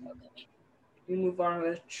 Okay. We move on to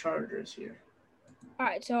the Chargers here. All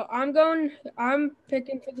right, so I'm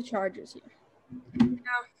picking for the Chargers here.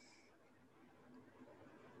 Now,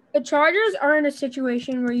 the Chargers are in a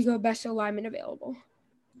situation where you go best alignment available.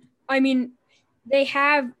 I mean, they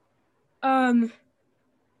have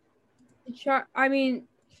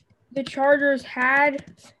the Chargers had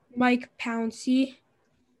Mike Pouncey.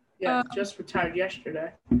 Yeah, just retired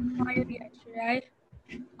yesterday.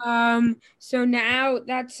 So now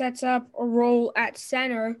that sets up a role at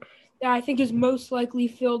center that I think is most likely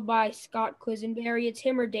filled by Scott Quisenberry. It's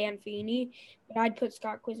him or Dan Feeney, but I'd put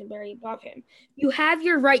Scott Quisenberry above him. You have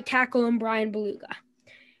your right tackle in Brian Beluga.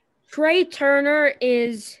 Trey Turner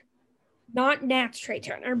is not Nats Trey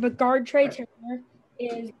Turner, but guard Trey Turner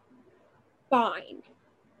is fine.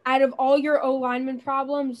 Out of all your O-lineman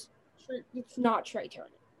problems, it's not Trey Turner.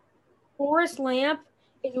 Forrest Lamp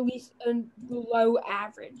is at least a below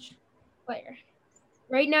average player.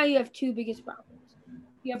 Right now, you have two biggest problems.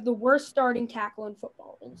 You have the worst starting tackle in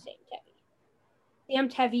football in Sam Tevi. Sam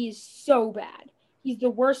Tevi is so bad. He's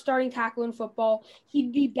the worst starting tackle in football.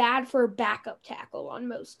 He'd be bad for a backup tackle on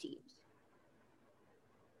most teams.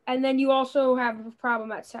 And then you also have a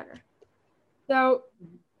problem at center. So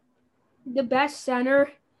the best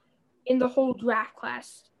center in the whole draft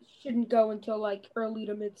class shouldn't go until like early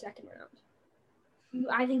to mid-second round.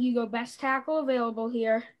 I think you go best tackle available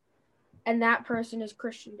here, and that person is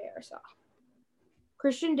Christian Darrisaw.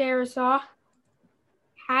 Christian Darrisaw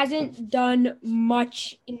hasn't done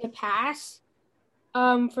much in the past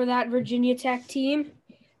for that Virginia Tech team,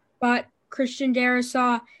 but Christian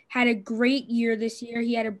Darrisaw had a great year this year.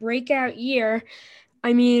 He had a breakout year.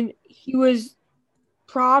 I mean, he was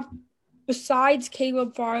besides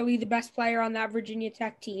Caleb Farley, the best player on that Virginia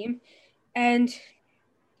Tech team, and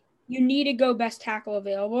you need to go best tackle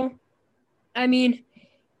available. I mean,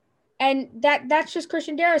 and that's just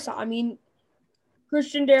Christian Darrisaw. I mean,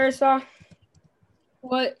 Christian Darrisaw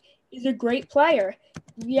is a great player.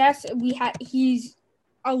 Yes, he's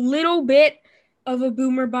a little bit of a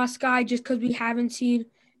boomer bust guy just because we haven't seen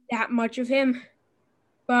that much of him,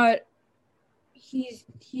 but he's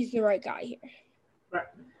the right guy here. Right.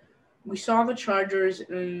 We saw the Chargers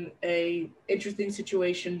in a interesting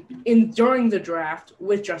situation during the draft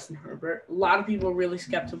with Justin Herbert. A lot of people were really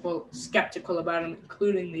skeptical about him,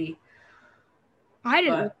 including me. I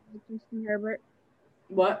didn't really like Justin Herbert.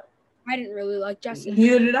 What? I didn't really like Justin.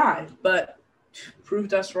 Neither did I, but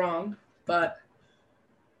proved us wrong. But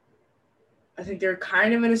I think they're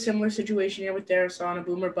kind of in a similar situation here with Darrisaw on a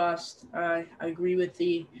boomer bust. I agree with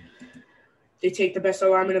they take the best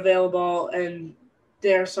alignment available, and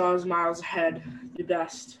Darrisaw is miles ahead, the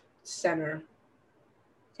best center.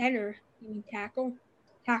 Center? You mean tackle?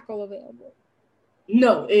 Tackle available.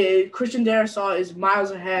 No, Christian Darrisaw is miles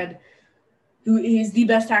ahead. Who is the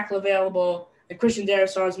best tackle available, and Christian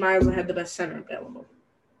Darrisaw is miles ahead, the best center available.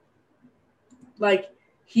 Like,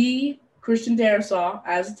 Christian Darrisaw,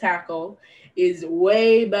 as a tackle, is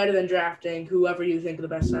way better than drafting whoever you think the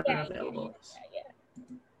best center available is.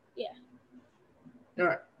 Yeah. All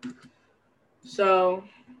right. So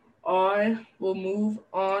I will move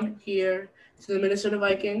on here to the Minnesota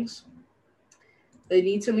Vikings. They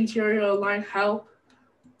need some interior line help.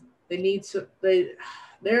 They need some. They're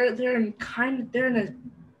in a.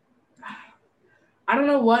 I don't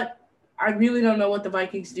know what. I really don't know what the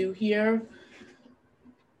Vikings do here.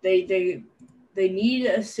 They need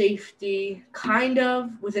a safety, kind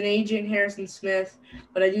of, with an aging Harrison Smith,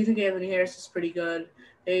 but I do think Anthony Harris is pretty good.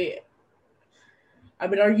 I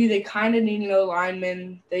would argue they kind of need an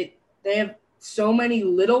O-lineman. They have so many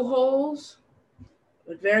little holes,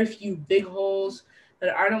 but very few big holes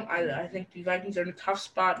that I think the Vikings are in a tough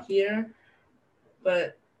spot here.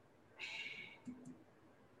 But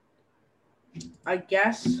I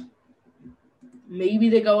guess maybe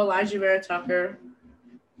they go Elijah Vera Tucker,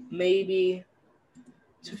 maybe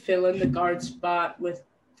to fill in the guard spot with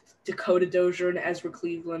Dakota Dozier and Ezra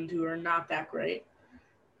Cleveland, who are not that great.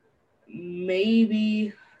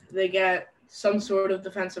 Maybe they get some sort of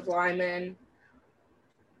defensive lineman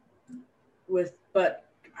but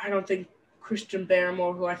I don't think Christian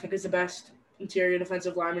Barmore, who I think is the best interior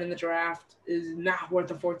defensive lineman in the draft, is not worth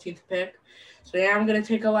the 14th pick. So yeah, I'm gonna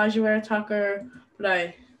take Elijah Vera Tucker,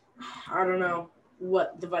 but I don't know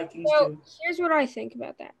what the Vikings do. Here's what I think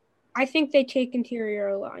about that. I think they take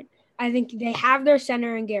interior line. I think they have their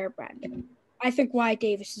center in Garrett Bradley. I think Wyatt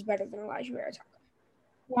Davis is better than Elijah Vera Tucker.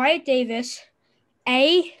 Wyatt Davis,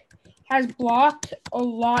 has blocked a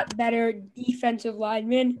lot better defensive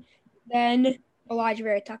linemen than Elijah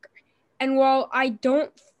Vera Tucker. And while I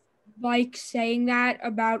don't like saying that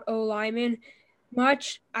about O-linemen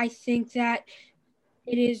much, I think that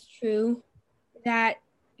it is true that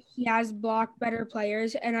he has blocked better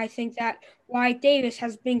players, and I think that Wyatt Davis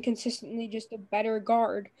has been consistently just a better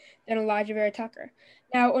guard than Elijah Vera Tucker.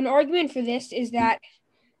 Now, an argument for this is that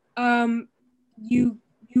you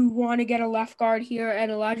want to get a left guard here,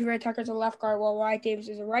 and Elijah Vera Tucker's a left guard while Wyatt Davis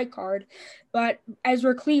is a right guard. But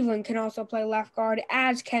Ezra Cleveland can also play left guard,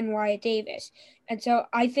 as can Wyatt Davis. And so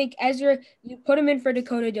I think you put him in for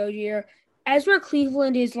Dakota Dozier. Ezra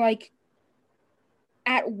Cleveland is like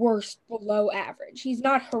at worst below average. He's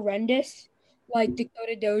not horrendous like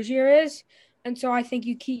Dakota Dozier is. And so I think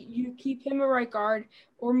you keep him a right guard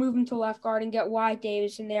or move him to left guard and get Wyatt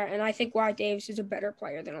Davis in there. And I think Wyatt Davis is a better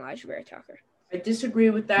player than Elijah Vera Tucker. I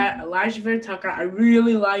disagree with that. Elijah Vera Tucker, I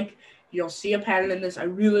really like. You'll see a pattern in this. I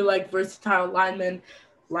really like versatile linemen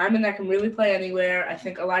that can really play anywhere. I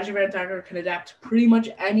think Elijah Vera Tucker can adapt to pretty much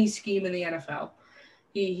any scheme in the NFL.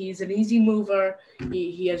 He's an easy mover.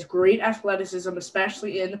 He has great athleticism,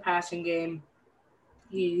 especially in the passing game.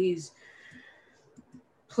 He's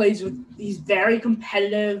very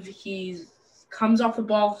competitive. He comes off the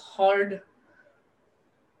ball hard.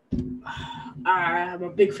 I'm a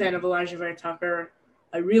big fan of Elijah Vera Tucker.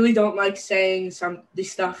 I really don't like saying the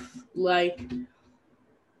stuff like,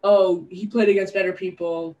 oh, he played against better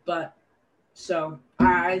people, but so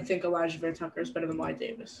I think Elijah Vera Tucker is better than Wyatt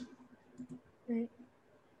Davis. Right.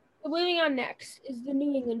 So moving on next is the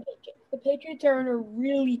New England Patriots. The Patriots are in a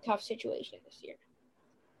really tough situation this year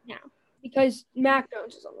now because Mac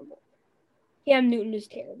Jones is on the board. Cam Newton is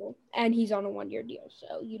terrible, and he's on a 1-year deal,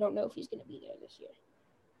 so you don't know if he's going to be there this year.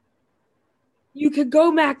 You could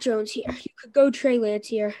go Mac Jones here. You could go Trey Lance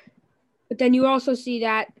here. But then you also see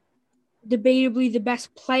that debatably the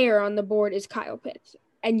best player on the board is Kyle Pitts,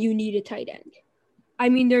 and you need a tight end. I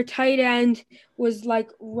mean, their tight end was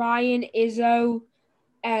like Ryan Izzo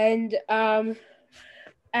and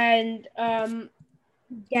Devin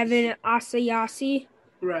Asiasi.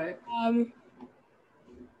 Right.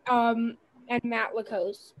 And Matt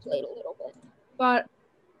Lacoste played a little bit. But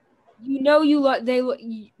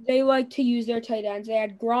they like to use their tight ends. They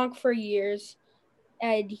had Gronk for years,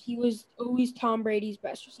 and he was always Tom Brady's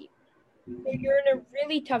best receiver. So you're in a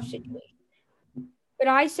really tough situation. But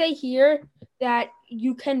I say here that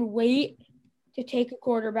you can wait to take a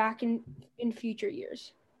quarterback in future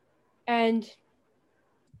years. And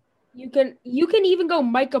you can even go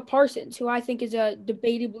Micah Parsons, who I think is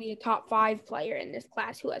debatably a top 5 player in this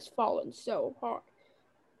class who has fallen so far.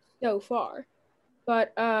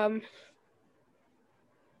 But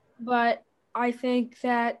I think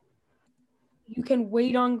that you can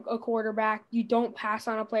wait on a quarterback. You don't pass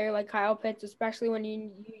on a player like Kyle Pitts, especially when you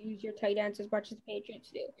use your tight ends as much as the Patriots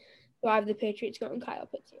do. So I have the Patriots going Kyle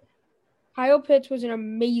Pitts here. Kyle Pitts was an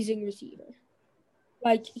amazing receiver.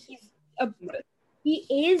 Like he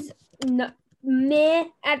is meh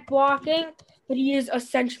at blocking, but he is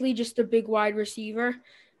essentially just a big wide receiver.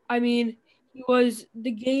 I mean, he was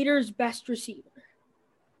the Gators' best receiver.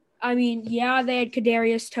 I mean, yeah, they had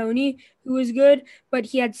Kadarius Toney, who was good, but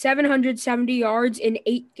he had 770 yards in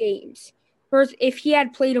 8 games. First, if he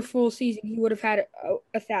had played a full season, he would have had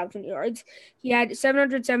 1,000 yards. He had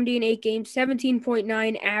 770 in 8 games,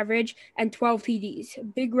 17.9 average, and 12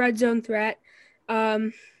 TDs. Big red zone threat.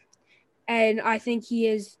 And I think he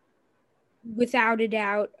is, without a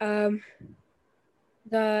doubt, the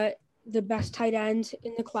best tight end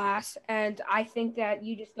in the class. And I think that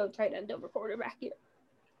you just go tight end over quarterback here.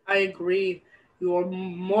 I agree. You are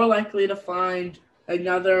more likely to find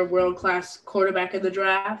another world-class quarterback in the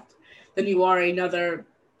draft than you are another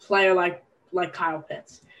player like Kyle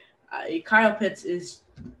Pitts. Kyle Pitts is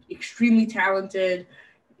extremely talented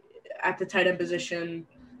at the tight end position.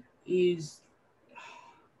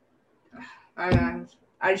 I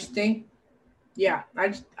just think, yeah,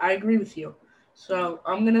 I agree with you. So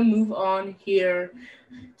I'm going to move on here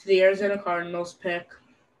to the Arizona Cardinals pick.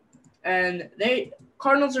 And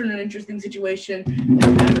Cardinals are in an interesting situation.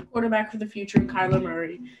 They have a quarterback for the future in Kyler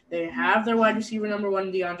Murray. They have their wide receiver number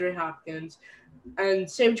 1, DeAndre Hopkins. And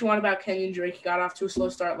say what you want about Kenyon Drake. He got off to a slow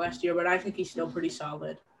start last year, but I think he's still pretty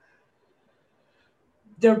solid.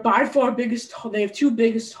 They're by far they have 2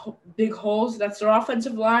 big holes. That's their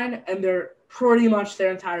offensive line, and they're pretty much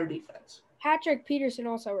their entire defense. Patrick Peterson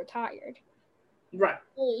also retired. Right.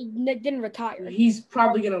 He didn't retire. He's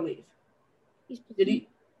probably going to leave. Did he?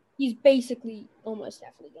 He's basically almost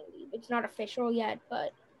definitely going to leave. It's not official yet,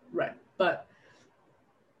 but. Right. But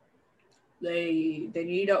they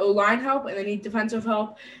need O-line help, and they need defensive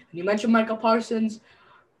help. And you mentioned Michael Parsons.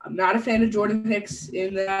 I'm not a fan of Jordan Hicks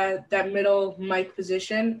in that middle Mike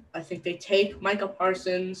position. I think they take Michael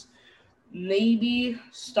Parsons, maybe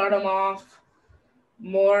start him off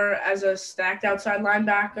more as a stacked outside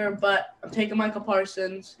linebacker, but I'm taking Michael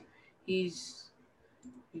Parsons. He's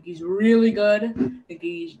really good. I think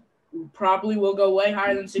he probably will go way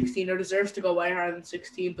higher than 16 or deserves to go way higher than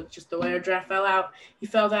 16, but just the way our draft fell out, he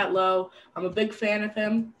fell that low. I'm a big fan of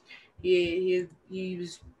him. He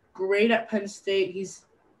was great at Penn State. He's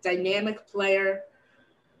a dynamic player.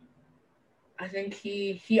 I think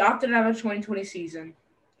he opted out of the 2020 season.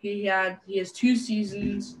 He has 2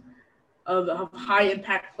 seasons of high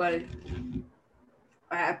impact play.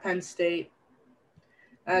 at Penn State.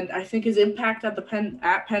 And I think his impact at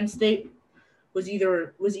Penn State was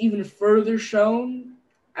even further shown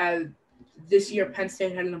as this year Penn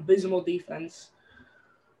State had an abysmal defense.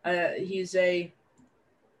 He was a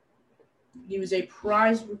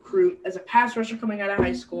prize recruit as a pass rusher coming out of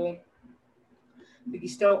high school. I think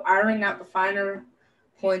he's still ironing out the finer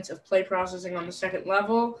points of play processing on the second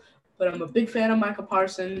level, but I'm a big fan of Micah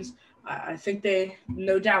Parsons. I think they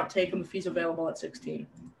no doubt take him if he's available at 16.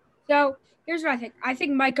 So here's what I think. I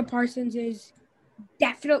think Micah Parsons is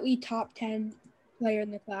definitely top 10 player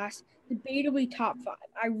in the class, debatably top 5.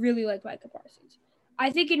 I really like Micah Parsons.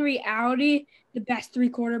 I think in reality, the best 3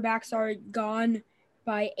 quarterbacks are gone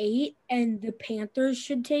by 8, and the Panthers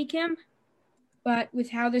should take him. But with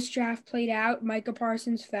how this draft played out, Micah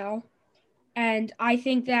Parsons fell. And I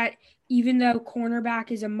think that even though cornerback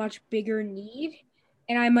is a much bigger need,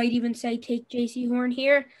 and I might even say take J.C. Horn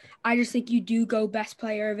here, I just think you do go best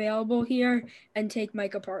player available here and take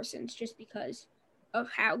Micah Parsons just because of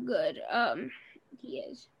how good he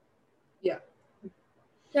is. Yeah.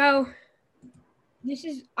 So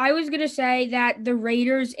I was going to say that the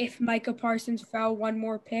Raiders, if Micah Parsons fell one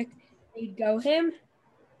more pick, they'd go him.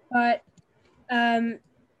 But now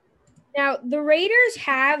the Raiders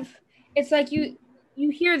have, it's like you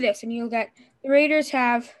hear this and you'll get, the Raiders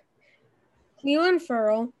have Clelin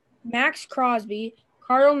Ferrell, Max Crosby,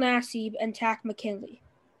 Carl Nassib, and Takk McKinley.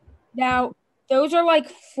 Now, those are like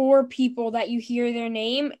 4 people that you hear their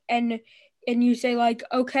name and you say like,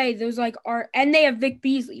 okay, those like are, and they have Vic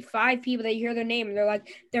Beasley, 5 people that you hear their name and they're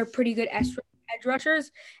like, they're pretty good edge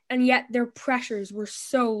rushers, and yet their pressures were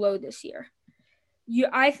so low this year.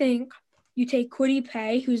 I think you take Kwity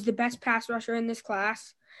Paye, who's the best pass rusher in this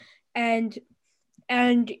class, and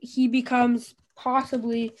he becomes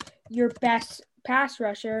possibly your best pass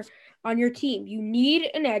rusher on your team. You need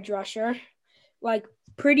an edge rusher, like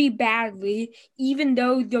pretty badly, even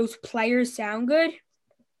though those players sound good.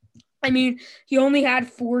 I mean, he only had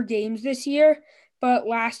 4 games this year, but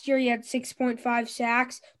last year he had 6.5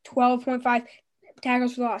 sacks, 12.5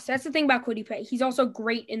 tackles for loss. That's the thing about Kwity Paye. He's also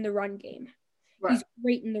great in the run game. Right. He's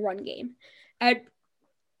great in the run game.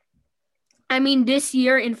 I mean, this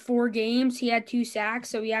year in 4 games, he had 2 sacks,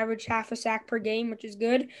 so he averaged half a sack per game, which is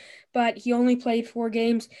good. But he only played 4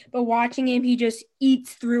 games. But watching him, he just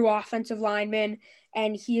eats through offensive linemen,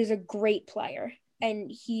 and he is a great player.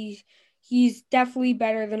 And he's definitely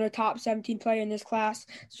better than a top 17 player in this class.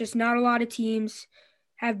 It's just not a lot of teams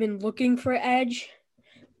have been looking for edge,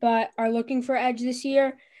 but are looking for edge this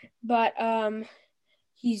year. But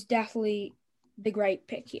he's definitely the great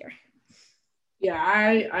pick here. Yeah,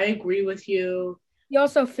 I agree with you. He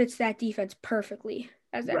also fits that defense perfectly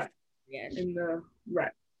as that.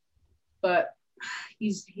 Right. But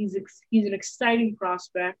he's an exciting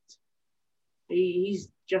prospect. He's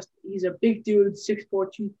a big dude, 6'4",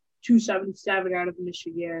 277 out of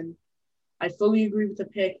Michigan. I fully agree with the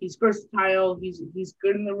pick. He's versatile. He's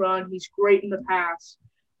good in the run. He's great in the pass.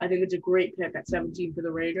 I think it's a great pick at 17 for the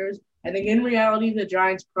Raiders. I think in reality the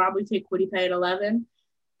Giants probably take Kwity Paye at 11.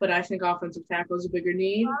 But I think offensive tackle is a bigger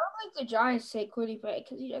need. I don't think the Giants take Kwity Paye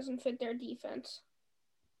because he doesn't fit their defense.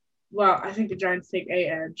 Well, I think the Giants take a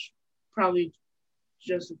edge, probably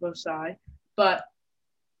Joseph Osai. But,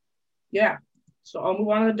 yeah, so I'll move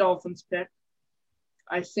on to the Dolphins pick.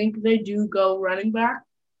 I think they do go running back.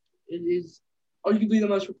 It is arguably the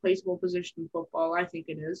most replaceable position in football. I think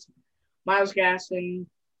it is. Myles Gaskin,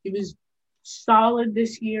 he was solid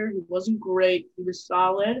this year. He wasn't great. He was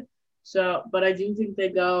solid. So, but I do think they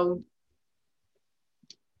go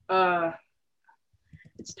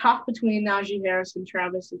it's tough between Najee Harris and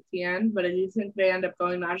Travis Etienne, but I do think they end up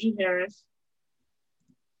going Najee Harris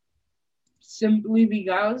simply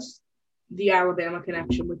because the Alabama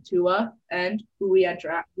connection with Tua and who we had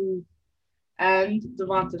drafted and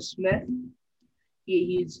Devonta Smith.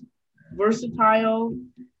 He's versatile.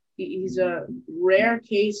 He's a rare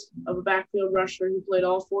case of a backfield rusher who played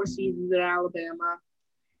all 4 seasons at Alabama.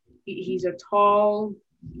 He's a tall,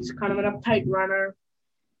 he's kind of an uptight runner.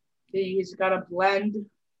 He's got a blend,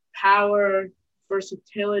 power,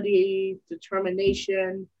 versatility,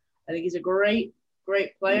 determination. I think he's a great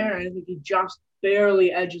player, and I think he just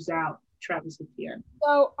barely edges out Travis Etienne.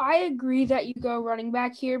 So I agree that you go running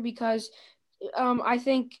back here because I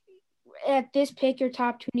think at this pick, your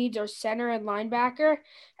top 2 needs are center and linebacker,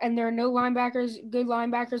 and there are no good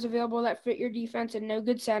linebackers available that fit your defense and no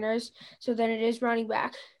good centers, so then it is running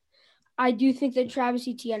back. I do think that Travis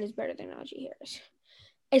Etienne is better than Najee Harris,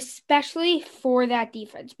 especially for that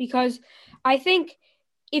defense, because I think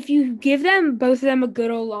if you give them both of them a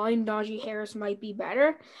good O-line, Najee Harris might be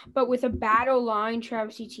better. But with a bad O-line,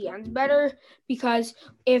 Travis Etienne's better because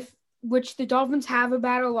which the Dolphins have a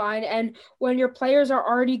bad O-line, and when your players are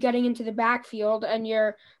already getting into the backfield and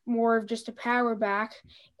you're more of just a power back,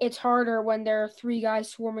 it's harder when there are three guys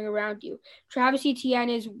swarming around you. Travis Etienne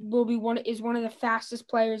is one of the fastest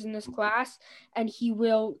players in this class, and he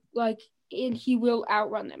will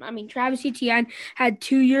outrun them. I mean, Travis Etienne had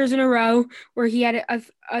 2 years in a row where he had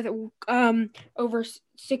over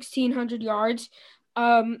 1,600 yards.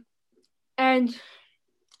 And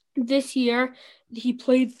this year he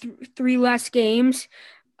played three less games,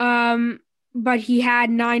 but he had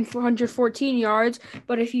 914 yards.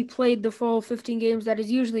 But if he played the full 15 games that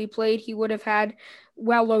is usually played, he would have had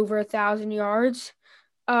well over 1,000 yards.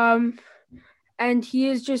 And he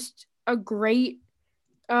is just a great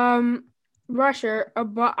rusher,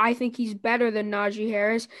 but I think he's better than Najee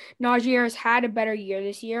Harris. Najee Harris had a better year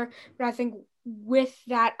this year, but I think with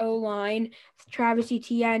that O-line, Travis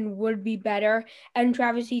Etienne would be better, and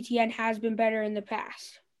Travis Etienne has been better in the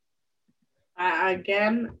past. I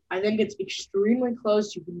think it's extremely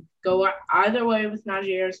close. You can go either way with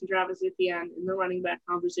Najee Harris and Travis Etienne in the running back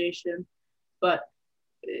conversation, but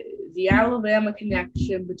the Alabama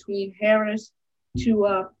connection between Harris,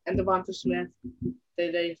 Tua, and Devonta Smith,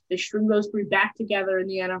 they string those three back together in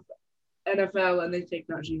the NFL, and they take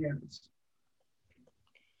Najee Harris.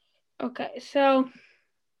 Okay, so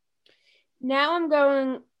now I'm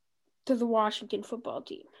going to the Washington football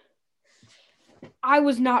team. I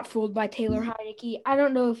was not fooled by Taylor Heinicke. I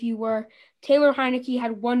don't know if you were. Taylor Heinicke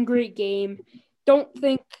had one great game.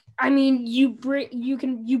 You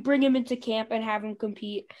bring him into camp and have him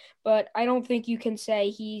compete, but I don't think you can say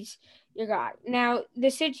he's your guy. Now,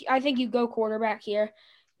 I think you go quarterback here.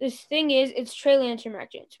 This thing is, it's Trey Lance or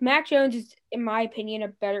Mac Jones. Mac Jones is, in my opinion, a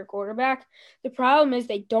better quarterback. The problem is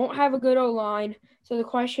they don't have a good O-line. So the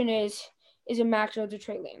question is it Mac Jones or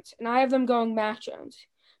Trey Lance? And I have them going Mac Jones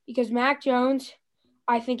because Mac Jones,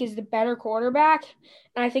 I think, is the better quarterback.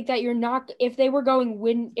 And I think that if they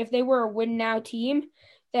were a win now team,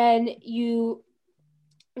 then you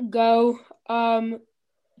go,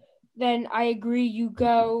 then I agree you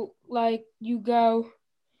go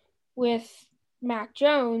with Mac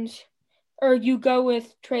Jones or you go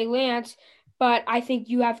with Trey Lance, but I think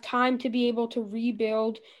you have time to be able to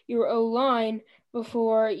rebuild your O-line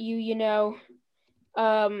before you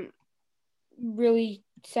really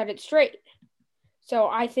set it straight. So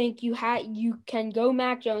I think you can go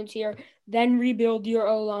Mac Jones here, then rebuild your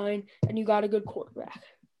O-line, and you got a good quarterback.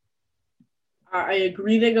 I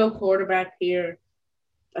agree they go quarterback here.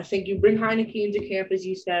 I think you bring Heinicke into camp, as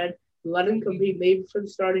you said, let him compete maybe for the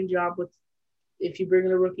starting job if you bring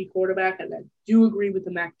in a rookie quarterback, and I do agree with the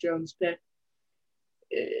Mac Jones pick.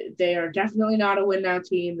 They are definitely not a win-now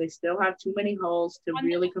team. They still have too many holes to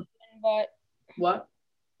really compete. What?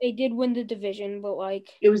 They did win the division, but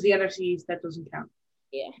it was the NFC East. That doesn't count.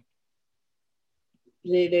 Yeah.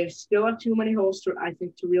 They still have too many holes to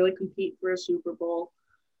really compete for a Super Bowl.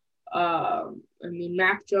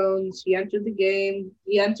 Mac Jones, he entered the game.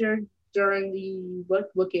 He entered during the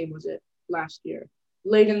what game was it last year?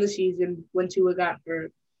 Late in the season when Tua got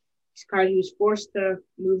hurt. He was forced to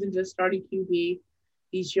move into starting QB.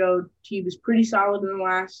 He showed he was pretty solid in the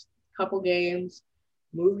last couple games.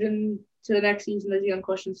 Moved into the next season as the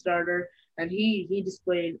unquestioned starter, and he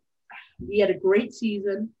had a great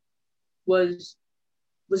season. Was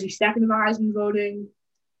he second in the Heisman voting?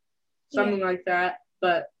 Something like that.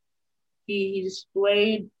 But he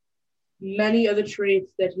displayed many of the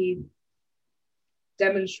traits that he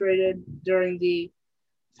demonstrated during the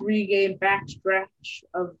 3-game backstretch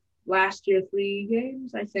of last year. 3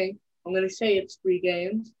 games, I think. I'm going to say it's 3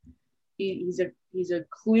 games. He's a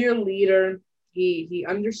clear leader. He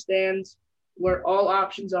understands where all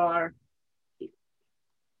options are.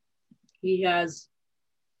 He has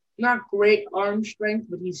not great arm strength,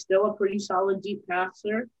 but he's still a pretty solid deep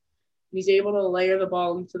passer. He's able to layer the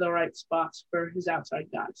ball into the right spots for his outside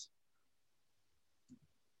guys.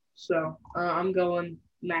 So I'm going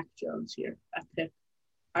Mac Jones here at pick.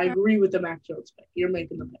 I agree with the Mac Jones pick. You're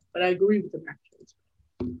making the pick, but I agree with the Mac Jones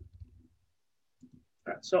pick.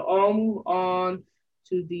 All right, so I'll move on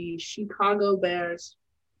to the Chicago Bears.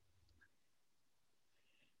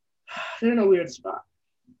 They're in a weird spot.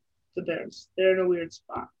 The Bears. They're in a weird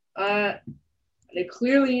spot. They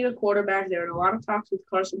clearly need a quarterback. They're in a lot of talks with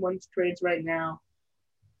Carson Wentz trades right now.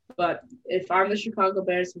 But if I'm the Chicago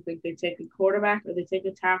Bears, I think they take a quarterback or they take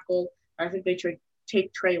a tackle. I think they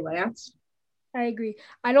take Trey Lance. I agree.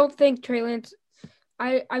 I don't think Trey Lance –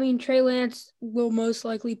 I mean, Trey Lance will most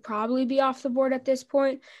likely probably be off the board at this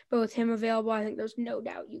point, but with him available, I think there's no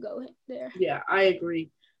doubt you go there. Yeah, I agree.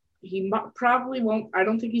 He probably won't. I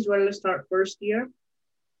don't think he's ready to start first year.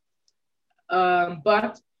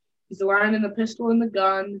 But he's a lion in the pistol in the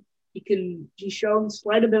gun. He's shown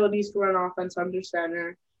slight abilities to run offense under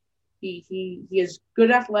center. He has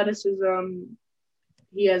good athleticism.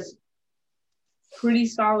 He has pretty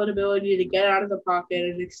solid ability to get out of the pocket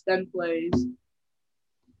and extend plays.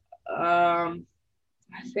 I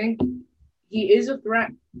think he is a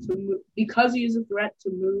threat because he is a threat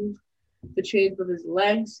to move the chains with his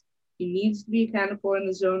legs. He needs to be accounted for in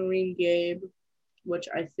the zone read game, which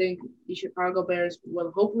I think the Chicago Bears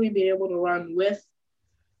will hopefully be able to run with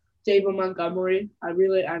David Montgomery. I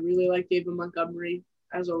really like David Montgomery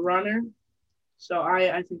as a runner. So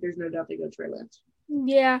I think there's no doubt they go Trey Lance.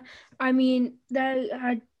 Yeah, I mean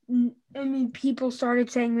people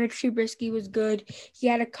started saying Mitch Trubisky was good. He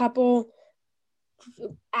had a couple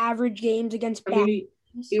average games against bad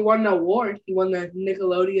teams. He won an award. He won the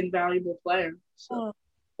Nickelodeon Valuable Player. So.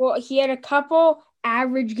 Well, he had a couple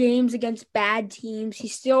average games against bad teams.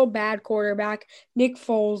 He's still a bad quarterback. Nick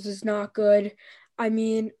Foles is not good. I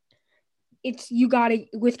mean,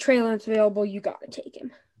 with Trey Lance available, you gotta take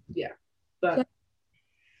him. Yeah, but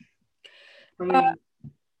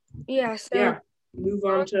move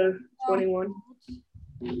on to 21.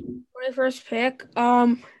 21st pick.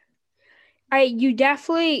 You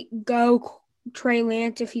definitely go Trey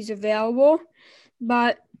Lance if he's available,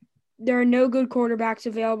 but there are no good quarterbacks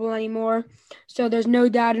available anymore. So there's no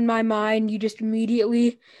doubt in my mind you just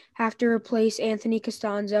immediately have to replace Anthony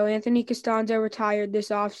Costanzo. Anthony Costanzo retired this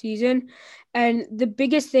offseason, and the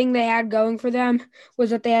biggest thing they had going for them was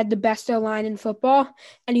that they had the best O-line in football,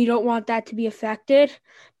 and you don't want that to be affected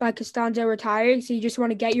by Costanzo retiring. So you just want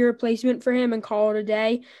to get your replacement for him and call it a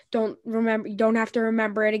day. You don't have to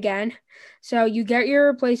remember it again. So you get your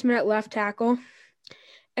replacement at left tackle,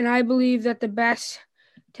 and I believe that the best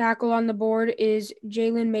tackle on the board is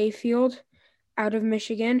Jalen Mayfield out of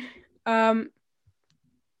Michigan. Jalen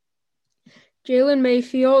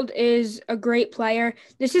Mayfield is a great player.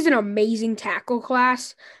 This is an amazing tackle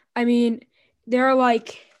class. I mean, there are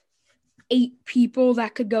like 8 people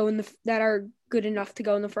that could go that are good enough to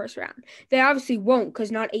go in the first round. They obviously won't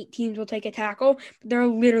because not 8 teams will take a tackle, but there are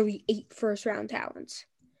literally 8 first-round talents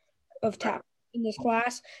of tackle in this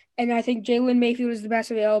class, and I think Jalen Mayfield is the best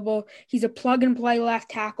available. He's a plug-and-play left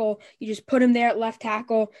tackle. You just put him there at left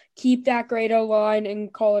tackle, keep that great O-line,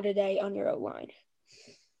 and call it a day on your O-line.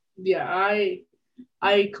 Yeah,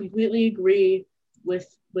 I completely agree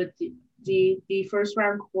with the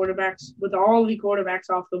first-round quarterbacks, with all the quarterbacks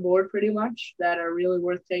off the board pretty much that are really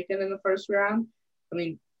worth taking in the first round. I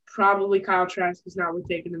mean, probably Kyle Trask is not worth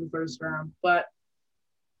taking in the first round, but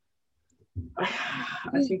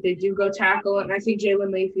I think they do go tackle, and I think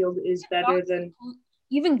Jalen Mayfield is better than –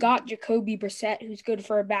 even got Jacoby Brissett, who's good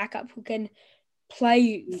for a backup, who can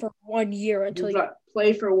play for 1 year until you –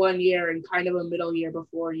 play for 1 year and kind of a middle year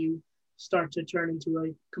before you start to turn into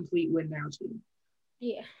a complete win-now team.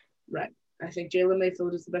 Yeah. Right. I think Jalen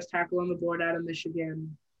Mayfield is the best tackle on the board out of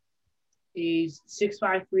Michigan. He's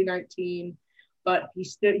 6'5", 319, but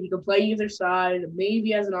he can play either side,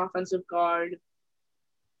 maybe as an offensive guard.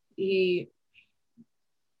 He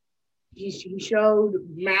showed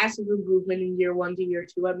massive improvement in year 1 to year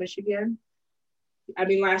 2 at Michigan. I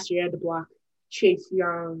mean, last year he had to block Chase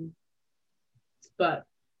Young, but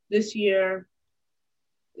this year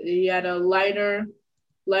he had a lighter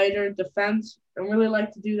defense. I don't really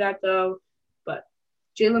like to do that though. But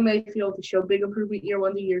Jalen Mayfield to show big improvement year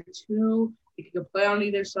 1 to year 2. He can play on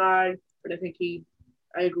either side, but I think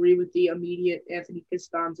I agree with the immediate Anthony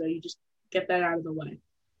Costanzo. You just get that out of the way.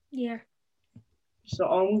 Yeah. So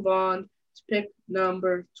I'll move on to pick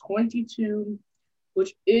number 22,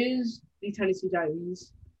 which is the Tennessee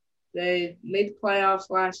Titans. They made the playoffs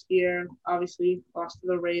last year, obviously lost to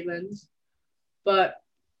the Ravens, but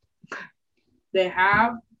they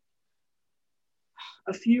have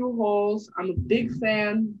a few holes. I'm a big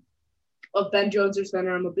fan of Ben Jones, their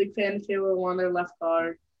center. I'm a big fan of Taylor Warner, left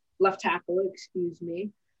tackle.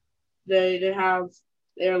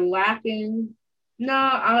 They're lacking. No,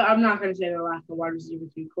 I'm not going to say they're lacking a wide receiver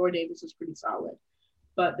too. Corey Davis is pretty solid,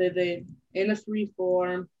 but they in a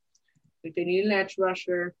 3-4. I think they need an edge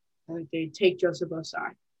rusher. I think they take Joseph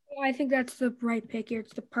Ossai. I think that's the right pick here.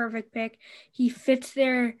 It's the perfect pick. He fits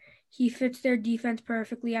their defense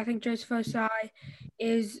perfectly. I think Joseph Ossai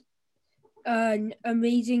is an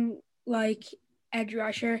amazing edge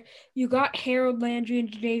rusher. You got Harold Landry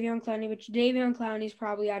and Jadeveon Clowney, but Jadeveon Clowney is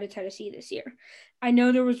probably out of Tennessee this year. I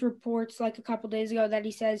know there was reports like a couple days ago that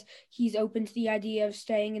he says he's open to the idea of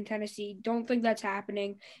staying in Tennessee. Don't think that's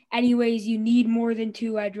happening. Anyways, you need more than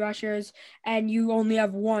 2 edge rushers, and you only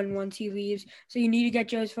have 1 once he leaves. So you need to get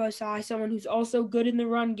Joseph Ossai, someone who's also good in the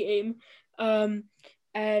run game. And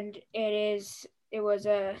it was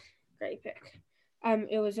a great pick. Yeah.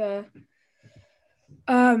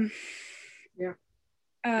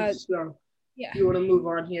 You want to move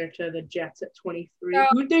on here to the Jets at 23.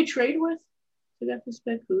 Who'd they trade with to get this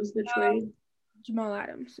pick? Who's the trade? Jamal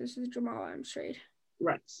Adams. This is the Jamal Adams trade.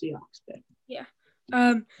 Right, Seahawks pick. Yeah.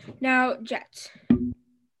 Now Jets.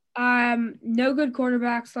 No good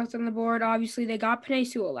cornerbacks left on the board. Obviously, they got Penei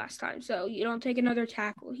Sewell last time, so you don't take another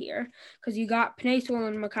tackle here because you got Penei Sewell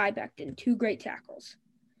and Mekhi Becton, 2 great tackles.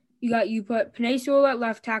 You put Penei Sewell at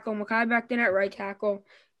left tackle, Mekhi Becton at right tackle,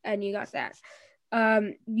 and you got that.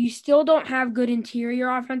 You still don't have good interior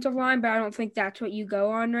offensive line, but I don't think that's what you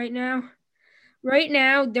go on right now. Right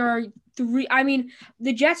now, there are 3. I mean,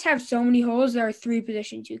 the Jets have so many holes. There are 3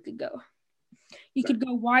 positions you could go. You could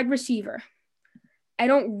go wide receiver. I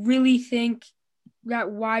don't really think that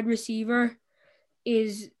wide receiver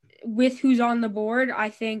is with who's on the board. I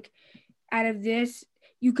think out of this,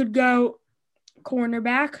 you could go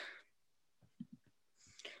cornerback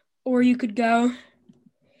or you could go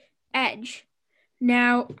edge.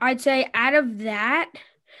 Now, I'd say out of that,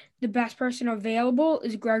 the best person available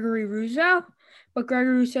is Gregory Rousseau, but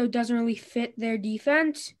Gregory Rousseau doesn't really fit their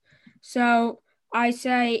defense. So I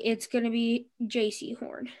say it's going to be J.C.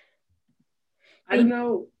 Horn. I don't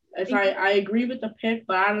know if I agree with the pick,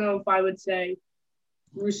 but I don't know if I would say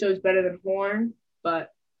Rousseau's better than Horn,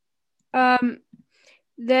 but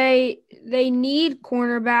they need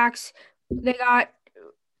cornerbacks.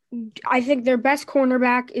 I think their best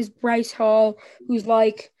cornerback is Bryce Hall, who's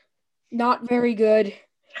like not very good.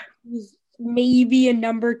 He's maybe a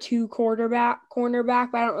number 2 cornerback,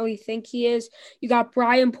 but I don't really think he is. You got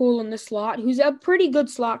Brian Poole in the slot, who's a pretty good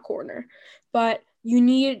slot corner, but you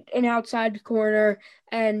need an outside corner,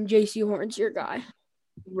 and J.C. Horn's your guy.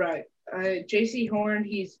 Right. J.C. Horn,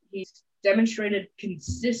 he's demonstrated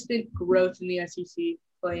consistent growth in the SEC,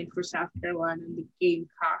 playing for South Carolina and the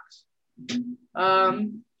Gamecocks.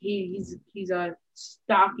 He's a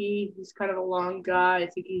stocky. He's kind of a long guy. I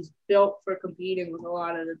think he's built for competing with a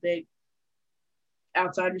lot of the big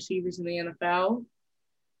outside receivers in the NFL.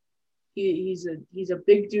 He's a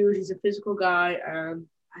big dude. He's a physical guy, and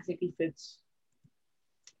I think he fits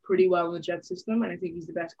pretty well in the Jet system, and I think he's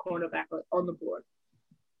the best cornerback on the board.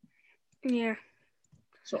 Yeah.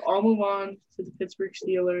 So I'll move on to the Pittsburgh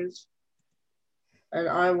Steelers. And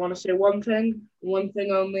I want to say one thing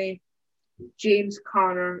only. James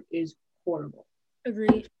Conner is horrible.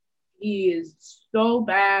 Agreed. He is so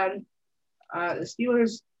bad. The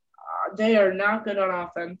Steelers, they are not good on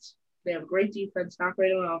offense. They have great defense, not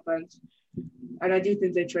great on offense. And I do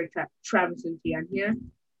think they trade Travis Etienne here.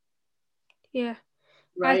 Yeah.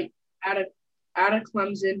 Right? Out of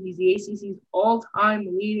Clemson, he's the ACC's all-time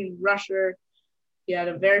leading rusher. He had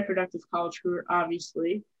a very productive college career,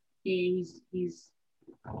 obviously. He's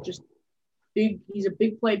just big. He's a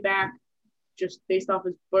big play back, just based off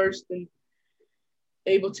his burst and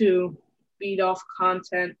able to beat off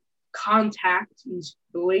contact. He's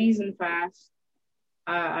blazing fast.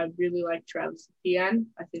 I really like Travis Etienne.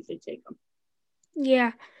 I think they take him.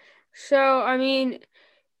 Yeah. So, I mean,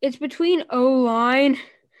 it's between O-line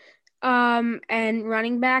and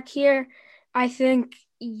running back here. I think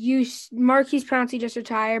Marquise Pouncey just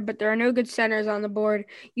retired, but there are no good centers on the board.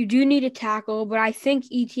 You do need a tackle, but I think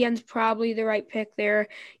Etienne's probably the right pick there.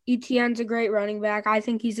 Etienne's a great running back. I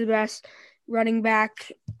think he's the best running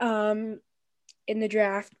back in the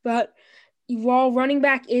draft. But while running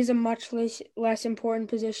back is a much less important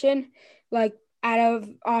position, like out of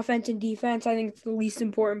offense and defense, I think it's the least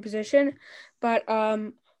important position. But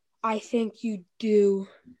I think you do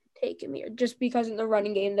take him here just because in the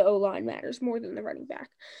running game, the O-line matters more than the running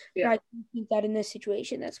back. Yeah. But I think that in this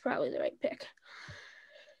situation, that's probably the right pick.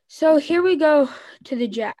 So here we go to the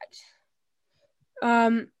Jags.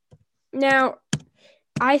 Now,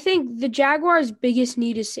 I think the Jaguars' biggest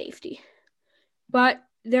need is safety, but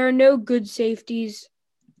there are no good safeties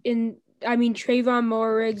Trayvon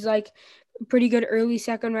Moorig's like a pretty good early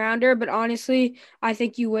second rounder, but honestly, I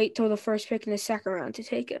think you wait till the first pick in the second round to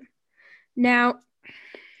take him. Now,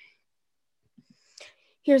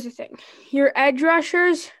 here's the thing. Your edge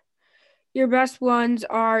rushers, your best ones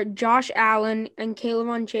are Josh Allen and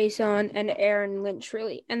K'Lavon Chaisson and Aaron Lynch,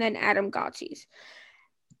 really, and then Adam Gotsis.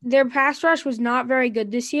 Their pass rush was not very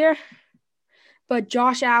good this year, but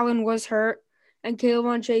Josh Allen was hurt, and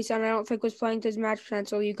K'Lavon Chaisson, I don't think was playing to his match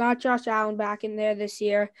potential. You got Josh Allen back in there this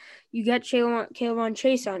year. You get K'Lavon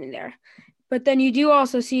Chaisson in there. But then you do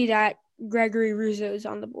also see that Gregory Rousseau is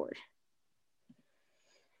on the board.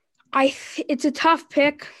 It's a tough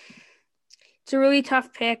pick. It's a really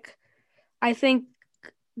tough pick. I think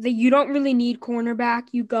that you don't really need cornerback.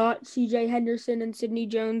 You got C.J. Henderson and Sidney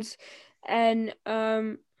Jones and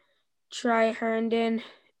Trey Herndon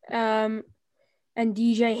and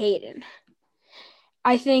DJ Hayden.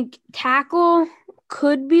 I think tackle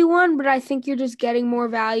could be one, but I think you're just getting more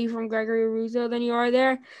value from Gregory Rousseau than you are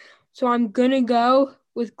there. So I'm going to go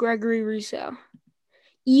with Gregory Rousseau.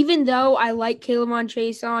 Even though I like K'Lavon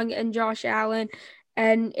Chaisson and Josh Allen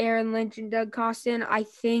and Aaron Lynch and Doug Costin,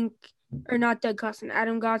 Adam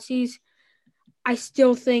Gotsis, I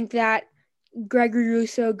still think that Gregory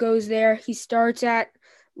Rousseau goes there. He starts at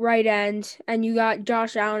right end, and you got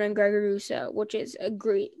Josh Allen and Gregory Rousseau, which is a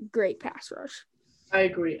great pass rush. I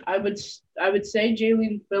agree. I would say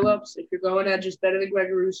Jalen Phillips if you're going edge is better than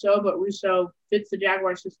Gregory Rousseau, but Rousseau fits the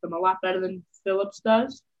Jaguar system a lot better than Phillips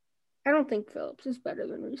does. I don't think Phillips is better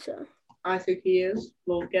than Rousseau. I think he is.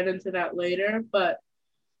 We'll get into that later. But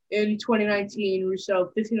in 2019, Rousseau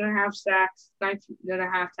 15.5 sacks,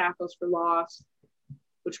 19.5 tackles for loss,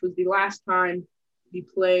 which was the last time he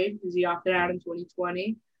played because he opted out in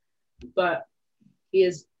 2020. But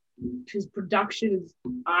his production is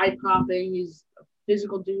eye-popping. He's a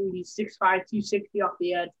physical dude. He's 6'5", 260 off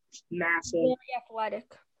the edge. Massive. Very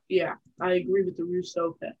athletic. Yeah, I agree with the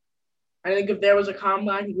Rousseau pick. I think if there was a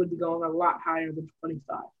combine, he would be going a lot higher than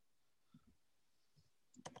 25.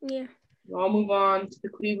 Yeah. I'll move on to the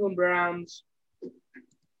Cleveland Browns.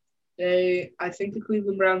 I think the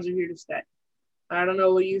Cleveland Browns are here to stay. I don't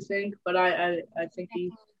know what you think, but I think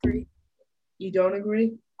agree. You don't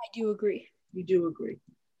agree? I do agree. You do agree.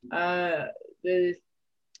 I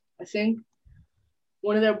think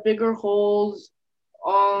one of their bigger holes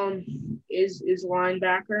is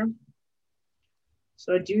linebacker.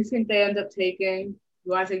 So I do think they end up taking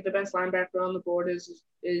who I think the best linebacker on the board is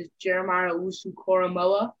Jeremiah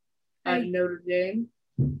Owusu-Koramoah at Notre Dame.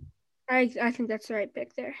 I think that's the right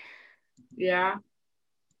pick there. Yeah.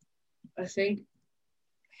 I think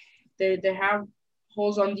they have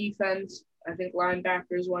holes on defense. I think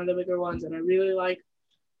linebacker is one of the bigger ones, and I really like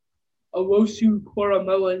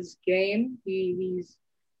Owusu-Koramoah's game. He's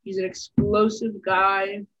an explosive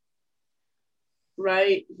guy,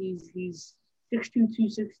 right? He's 6'2",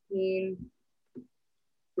 216,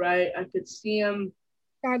 right? I could see him.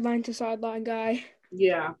 Sideline to sideline guy.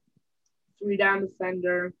 Yeah. 3-down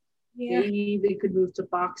defender. Yeah. Maybe they could move to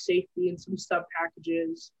box safety and some sub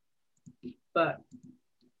packages. But,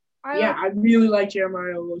 I really like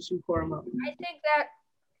Jeremiah Owusu-Koramoah. I think that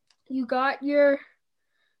you got your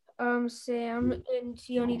Sam and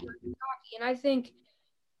Sione Takitaki, and I think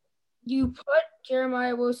you put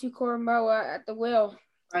Jeremiah Owusu-Koramoah at the wheel.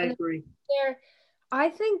 I agree. I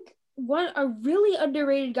think a really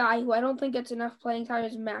underrated guy who I don't think gets enough playing time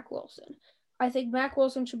is Mack Wilson. I think Mack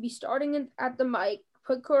Wilson should be starting at the mic,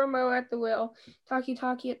 put Koramoah at the wheel,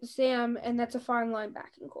 Takitaki at the Sam, and that's a fine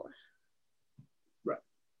linebacking core. Right.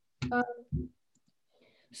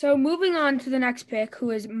 So moving on to the next pick,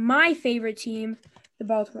 who is my favorite team, the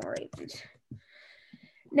Baltimore Ravens.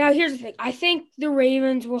 Now, here's the thing. I think the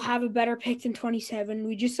Ravens will have a better pick than 27.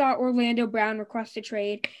 We just saw Orlando Brown request a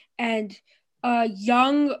trade, and how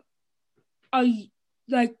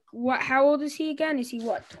old is he again? Is he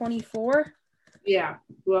 24? Yeah.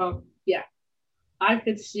 Well, yeah. I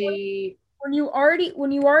could see when you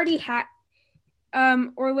already had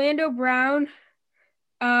Orlando Brown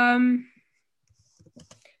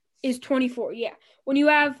is 24. Yeah. When you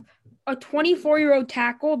have a 24-year-old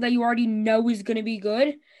tackle that you already know is going to be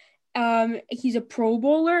good, he's a Pro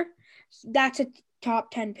Bowler, that's a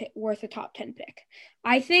top 10 pick, worth a top 10 pick.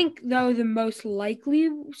 I think, though, the most likely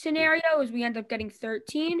scenario is we end up getting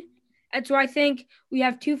 13. And so I think we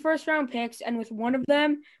have 2 first-round picks, and with one of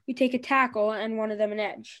them, we take a tackle and one of them an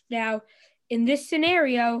edge. Now, in this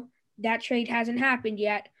scenario, that trade hasn't happened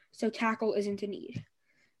yet, so tackle isn't a need.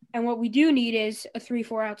 And what we do need is a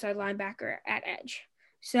 3-4 outside linebacker at edge.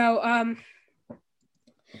 So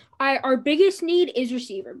our biggest need is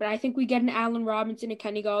receiver, but I think we get an Allen Robinson, a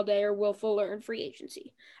Kenny Galladay, or Will Fuller in free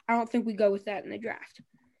agency. I don't think we go with that in the draft.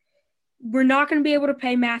 We're not going to be able to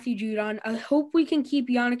pay Matthew Judon. I hope we can keep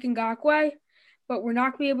Yannick Ngakoue, but we're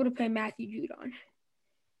not going to be able to pay Matthew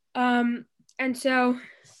Judon. And so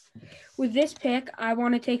with this pick, I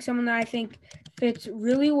want to take someone that I think fits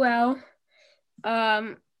really well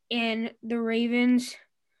in the Ravens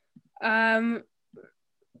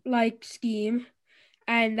scheme,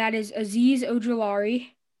 and that is Azeez Ojulari,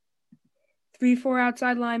 3-4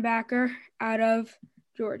 outside linebacker out of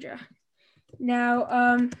Georgia.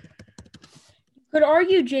 Now, you could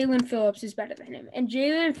argue Jalen Phillips is better than him, and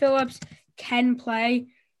Jalen Phillips can play.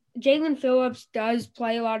 Jalen Phillips does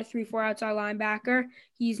play a lot of 3-4 outside linebacker.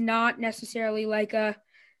 He's not necessarily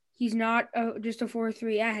he's not just a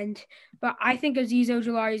 4-3 end, but I think Azeez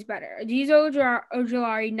Ojulari is better. Azeez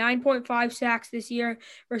Ojulari, 9.5 sacks this year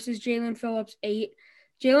versus Jalen Phillips, 8.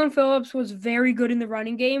 Jalen Phillips was very good in the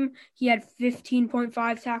running game. He had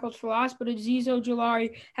 15.5 tackles for loss, but Azeez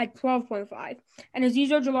Ojulari had 12.5. And Azeez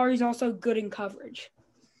Ojulari is also good in coverage.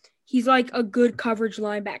 He's like a good coverage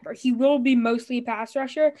linebacker. He will be mostly a pass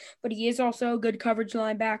rusher, but he is also a good coverage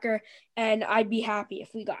linebacker, and I'd be happy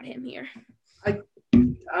if we got him here.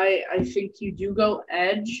 I think you do go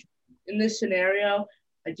edge in this scenario.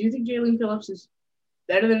 I do think Jalen Phillips is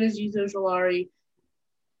better than Azeez Ojulari,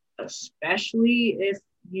 especially if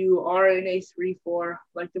you are in a 3-4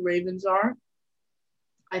 like the Ravens are.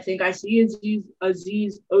 I think I see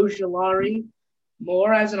Azeez Ojulari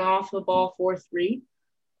more as an off-the-ball 4-3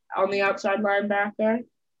 on the outside linebacker.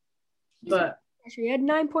 But he had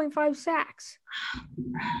 9.5 sacks.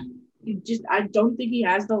 I don't think he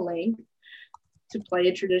has the length to play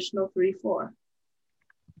a traditional 3-4.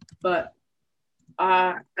 But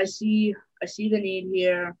I see the need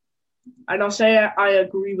here. And I'll say I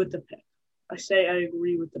agree with the pick.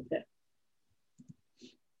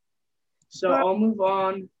 So I'll move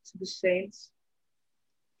on to the Saints,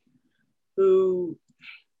 who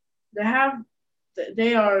they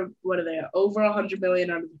are over $100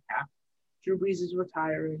 million under the cap. Drew Brees is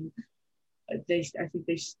retiring. I think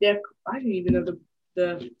they stick. I didn't even know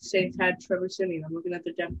the Saints had Trevor Siemian. I'm looking at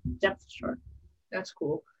the depth chart. That's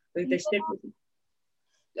cool. I think they stick with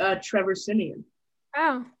Trevor Siemian.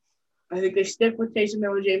 Oh. I think they stick with Taysom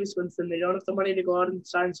Hill, Jameis Winston. They don't have the money to go out and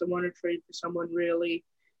sign someone or trade for someone really.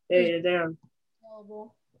 They're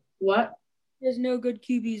available. What? There's no good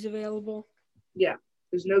QBs available. Yeah,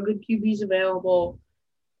 there's no good QBs available.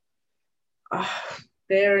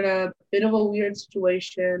 They're in a bit of a weird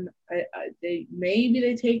situation. Maybe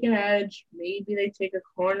they take an edge. Maybe they take a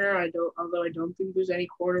corner. Although I don't think there's any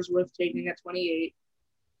corners worth taking at 28.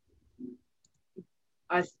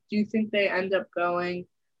 I do think they end up going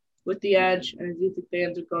with the edge, and I do think they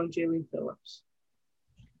end up going Jalen Phillips.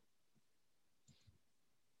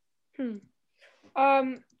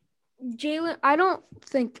 Jalen, I don't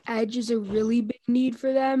think edge is a really big need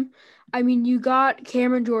for them. I mean, you got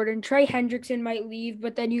Cameron Jordan. Trey Hendrickson might leave,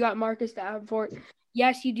 but then you got Marcus Davenport.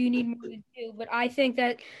 Yes, you do need more than two, but I think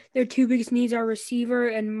that their two biggest needs are receiver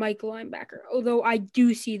and Mike linebacker, although I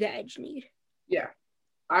do see the edge need. Yeah.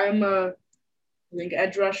 I think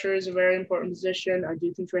edge rusher is a very important position. I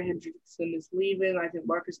do think Trey Hendrickson is leaving. I think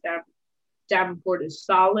Marcus Davenport is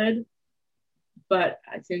solid, but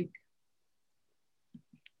I think,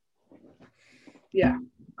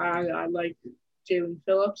 I like Jalen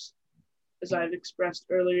Phillips, as I've expressed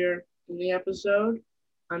earlier in the episode.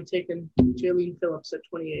 I'm taking Jalen Phillips at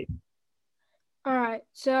 28. All right,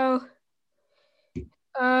 so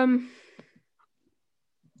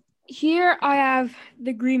here I have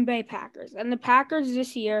the Green Bay Packers, and the Packers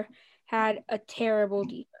this year had a terrible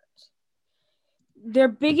defense. Their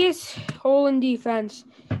biggest hole in defense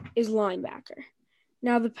is linebacker.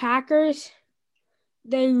 Now the Packers,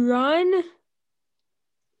 they run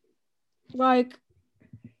a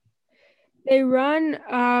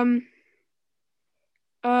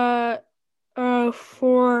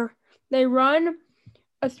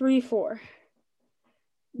 3-4.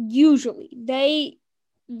 Usually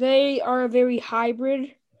they are a very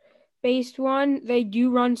hybrid based one. They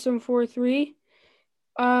do run some 4-3.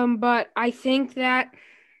 But I think that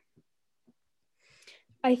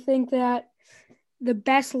the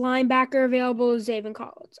best linebacker available is Zaven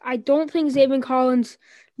Collins. I don't think Zaven Collins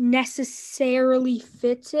necessarily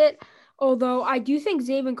fits it, although I do think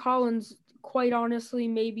Zaven Collins, quite honestly,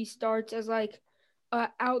 maybe starts as like an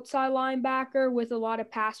outside linebacker with a lot of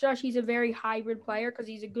pass rush. He's a very hybrid player because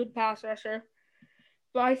he's a good pass rusher.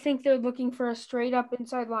 But I think they're looking for a straight-up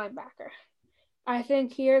inside linebacker. I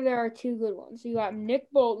think here there are two good ones. You got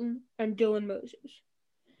Nick Bolton and Dylan Moses.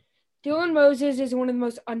 Dylan Moses is one of the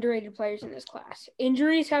most underrated players in this class.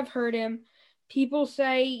 Injuries have hurt him. People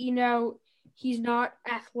say, he's not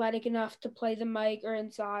athletic enough to play the mic or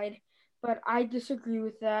inside, but I disagree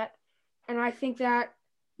with that. And I think that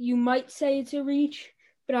you might say it's a reach,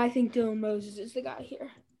 but I think Dylan Moses is the guy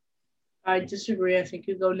here. I disagree. I think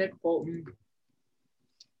you go Nick Bolton.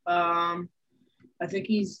 I think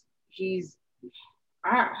he's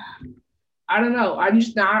I don't know. I'm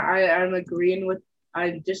just not. I'm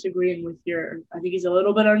disagreeing with I think he's a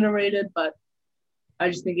little bit underrated, but I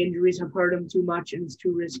just think injuries have hurt him too much, and it's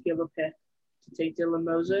too risky of a pick to take Dylan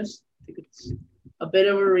Moses. I think it's a bit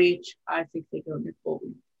of a reach. I think they go Nick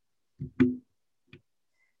Bolton.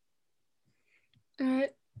 All right.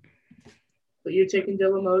 But you're taking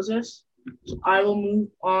Dylan Moses. So I will move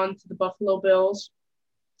on to the Buffalo Bills.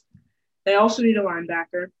 They also need a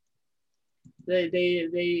linebacker. They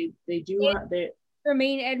do.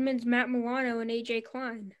 Jermaine Edmonds, Matt Milano, and AJ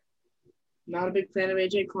Klein. Not a big fan of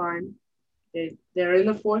AJ Klein. They're in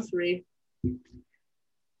the 4-3.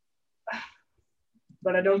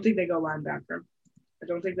 But I don't think they go linebacker. I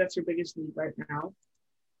don't think that's your biggest need right now.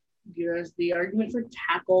 There's the argument for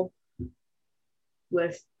tackle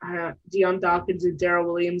with Deion Dawkins and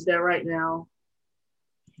Darrell Williams there right now.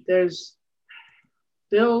 There's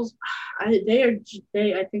Bills. I think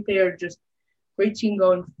they are just a great team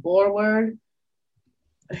going forward.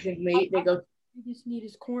 I think they go. Biggest need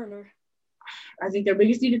is corner. I think their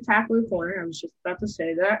biggest need is tackle or corner. I was just about to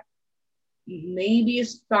say that. Maybe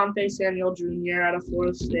Asante Samuel Jr. out of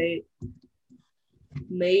Florida State.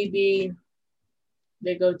 Maybe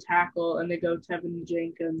they go tackle and they go Tevin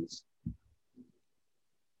Jenkins.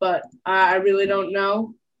 But I really don't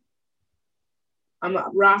know.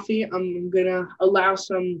 Rafi, I'm going to allow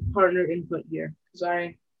some partner input here because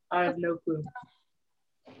I have no clue.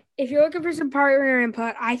 If you're looking for some partner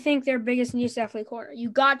input, I think their biggest need is definitely corner. You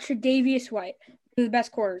got Tre'Davious White, one of the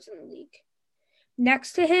best corners in the league.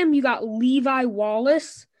 Next to him, you got Levi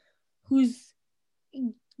Wallace, who's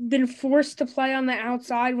been forced to play on the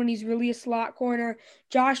outside when he's really a slot corner.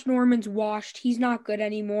 Josh Norman's washed. He's not good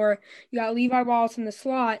anymore. You got Levi Wallace in the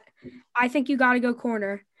slot. I think you got to go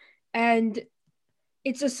corner. And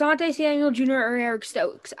it's Asante Samuel Jr. or Eric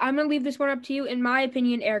Stokes. I'm going to leave this one up to you. In my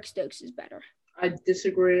opinion, Eric Stokes is better. I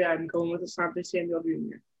disagree. I'm going with Asante Samuel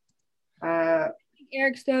Jr.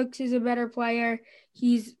 Eric Stokes is a better player.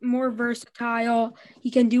 He's more versatile. He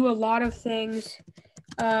can do a lot of things.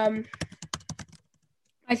 I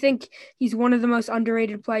think he's one of the most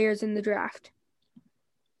underrated players in the draft.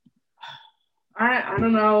 I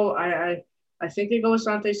don't know. I think they go with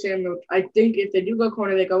Asante Samuel. I think if they do go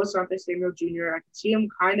corner, they go with Asante Samuel Jr. I can see him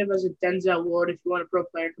kind of as a Denzel Ward if you want a pro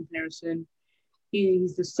player comparison.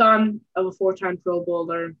 He's the son of a 4-time Pro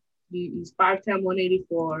Bowler. He's 5'10",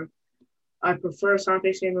 184. I prefer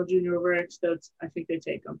Asante Samuel Jr. over Eric Stokes. I think they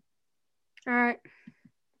take him. All right.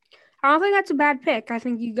 I don't think that's a bad pick. I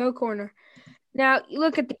think you go corner. Now, you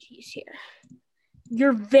look at the Chiefs here.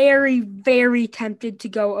 You're very, very tempted to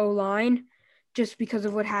go O-line just because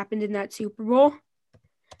of what happened in that Super Bowl.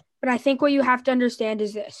 But I think what you have to understand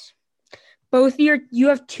is this. You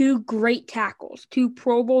have two great tackles, two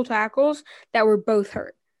Pro Bowl tackles that were both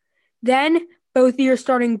hurt. Then both of your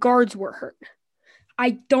starting guards were hurt.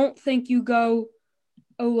 I don't think you go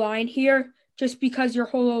O-line here just because your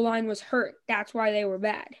whole O-line was hurt. That's why they were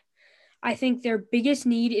bad. I think their biggest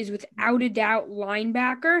need is without a doubt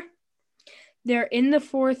linebacker. They're in the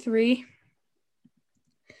 4-3.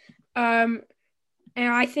 And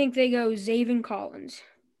I think they go Zaven Collins.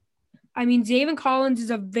 I mean, Zaven Collins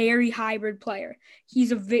is a very hybrid player.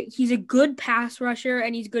 He's a good pass rusher,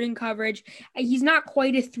 and he's good in coverage. He's not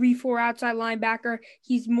quite a 3-4 outside linebacker.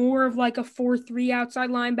 He's more of like a 4-3 outside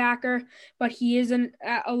linebacker, but he is a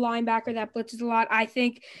linebacker that blitzes a lot. I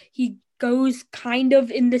think he goes kind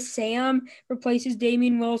of in the Sam, replaces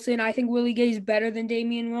Damian Wilson. I think Willie Gay is better than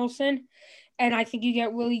Damian Wilson, and I think you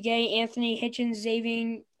get Willie Gay, Anthony Hitchens,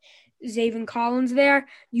 Zaven Collins there.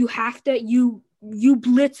 You have to you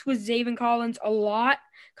blitz with Zaven Collins a lot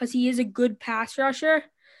because he is a good pass rusher.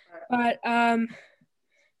 But,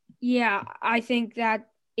 yeah, I think that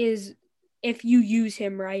is, if you use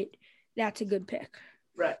him right, that's a good pick.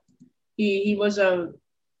 Right. He was a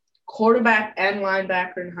quarterback and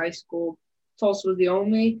linebacker in high school. Tulsa was the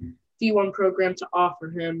only D1 program to offer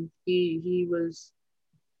him. He was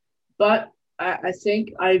 – but I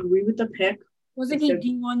think I agree with the pick. Wasn't he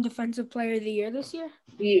D1 Defensive Player of the Year this year?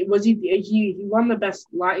 He won the best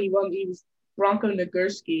line. He was Bronco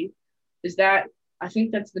Nagurski. I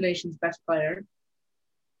think that's the nation's best player.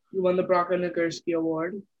 He won the Bronco Nagurski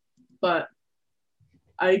Award. But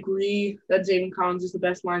I agree that Zaven Collins is the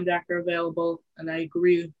best linebacker available, and I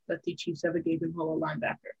agree that the Chiefs have a gaping hole at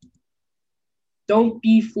linebacker. Don't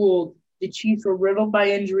be fooled. The Chiefs were riddled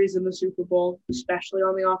by injuries in the Super Bowl, especially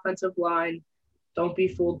on the offensive line. Don't be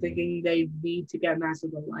fooled thinking they need to get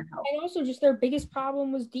massive line help. And also, just their biggest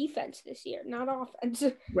problem was defense this year, not offense.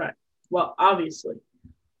 Right. Well, obviously.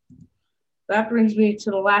 That brings me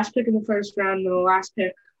to the last pick in the first round, and the last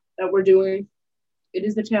pick that we're doing. It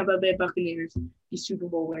is the Tampa Bay Buccaneers, the Super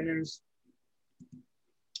Bowl winners.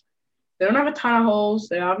 They don't have a ton of holes.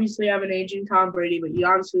 They obviously have an aging Tom Brady, but you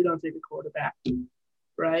honestly don't take a quarterback.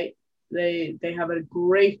 right? They have a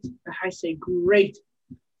great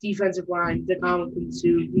defensive line. Ndamukong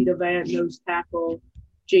Suh, Vita Vea, nose tackle,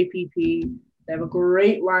 JPP. They have a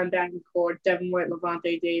great linebacking core, Devin White,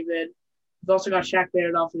 Levante David. They've also got Shaq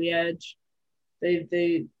Barrett off the edge. I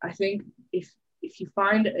think if you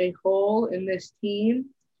find a hole in this team,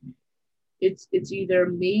 it's either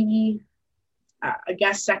maybe I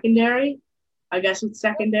guess secondary. I guess it's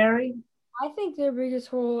secondary. I think their biggest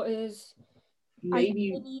hole is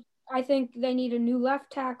Maybe I think they need a new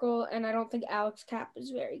left tackle, and I don't think Alex Kapp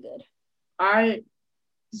is very good. I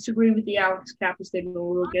disagree with the Alex Kappa statement.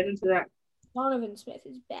 We'll get into that. Donovan Smith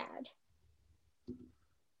is bad.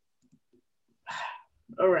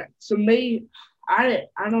 All right. So I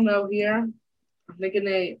don't know here. I'm thinking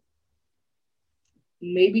they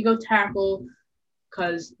maybe go tackle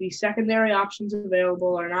because the secondary options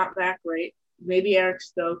available are not that great. Maybe Eric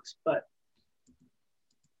Stokes, but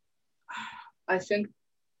I think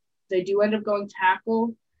they do end up going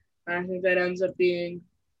tackle, and I think that ends up being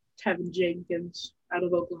Tevin Jenkins out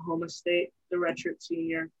of Oklahoma State, the redshirt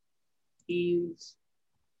senior. He's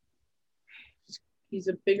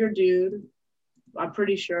a bigger dude, I'm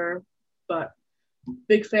pretty sure, but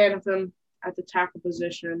big fan of him at the tackle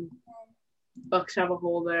position. Bucks have a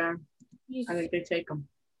hole there. I think they take him.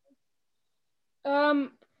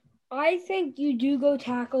 I think you do go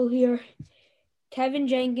tackle here. Tevin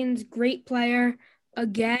Jenkins, great player.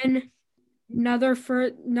 Again, another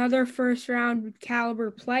first round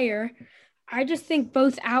caliber player. I just think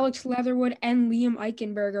both Alex Leatherwood and Liam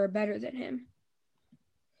Eichenberg are better than him.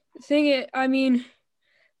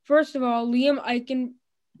 First of all, Tevin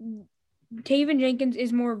Jenkins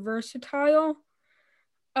is more versatile,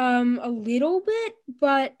 a little bit,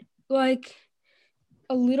 but I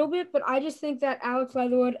just think that Alex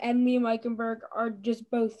Leatherwood and Liam Eichenberg are just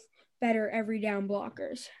both better every down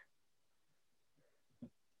blockers.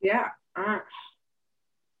 Yeah, I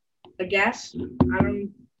guess I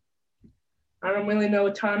don't really know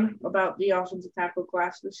a ton about the offensive tackle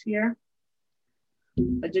class this year.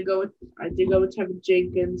 I did go with Tevin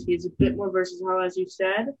Jenkins. He's a bit more versatile, as you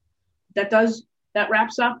said. That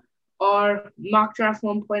wraps up our mock draft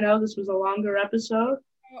 1.0. This was a longer episode.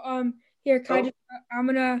 I'm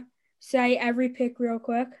gonna say every pick real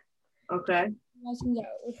quick. Okay.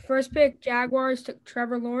 First pick, Jaguars took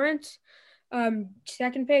Trevor Lawrence.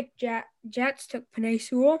 Second pick, Jets took Penei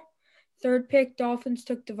Sewell. Third pick, Dolphins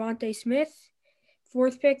took Devontae Smith.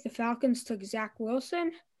 Fourth pick, the Falcons took Zach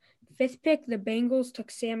Wilson. Fifth pick, the Bengals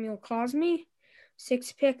took Samuel Cosme.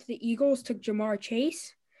 Sixth pick, the Eagles took Jamar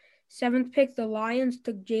Chase. Seventh pick, the Lions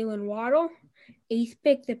took Jalen Waddle. Eighth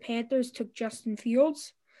pick, the Panthers took Justin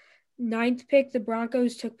Fields. Ninth pick, the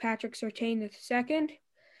Broncos took Patrick Surtain II.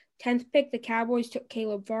 10th pick, the Cowboys took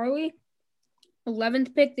Caleb Farley.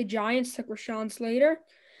 11th pick, the Giants took Rashawn Slater.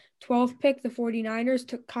 12th pick, the 49ers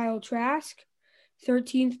took Kyle Trask.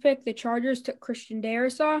 13th pick, the Chargers took Christian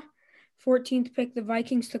Darrisaw. 14th pick, the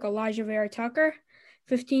Vikings took Elijah Vera Tucker.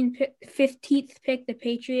 15th pick, the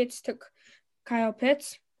Patriots took Kyle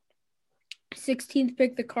Pitts. 16th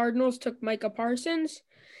pick, the Cardinals took Micah Parsons.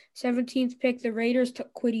 17th pick, the Raiders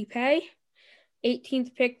took Kwity Paye.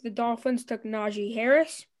 18th pick, the Dolphins took Najee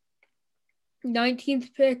Harris.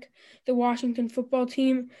 19th pick, the Washington football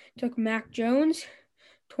team took Mac Jones.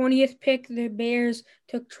 20th pick, the Bears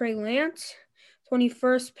took Trey Lance.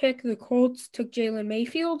 21st pick, the Colts took Jalen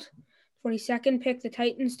Mayfield. 22nd pick, the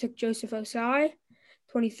Titans took Joseph Osai.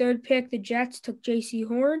 23rd pick, the Jets took J.C.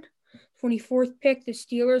 Horn. 24th pick, the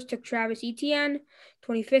Steelers took Travis Etienne.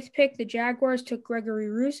 25th pick, the Jaguars took Gregory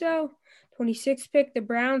Rousseau. 26th pick, the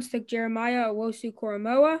Browns took Jeremiah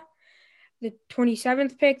Owusu-Koramoah. The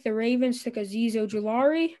 27th pick, the Ravens took Azeez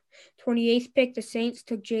Ojulari. 28th pick, the Saints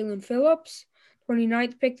took Jalen Phillips.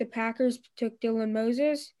 29th pick, the Packers took Dylan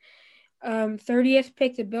Moses. 30th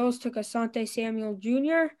pick, the Bills took Asante Samuel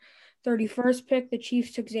Jr. 31st pick, the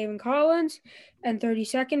Chiefs took Zaven Collins. And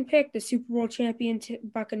 32nd pick, the Super Bowl champion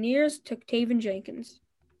Buccaneers took Tevin Jenkins.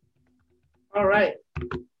 All right.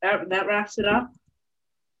 That wraps it up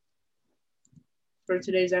for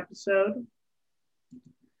today's episode.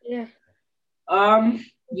 Yeah.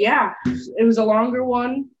 Yeah, it was a longer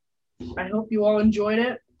one. I hope you all enjoyed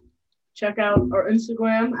it. Check out our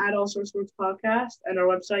Instagram at All-Star Sports Podcast and our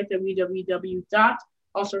website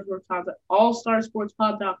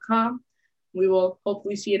www.allstarsportspod.com. We will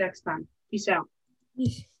hopefully see you next time. Peace out.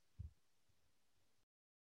 Peace.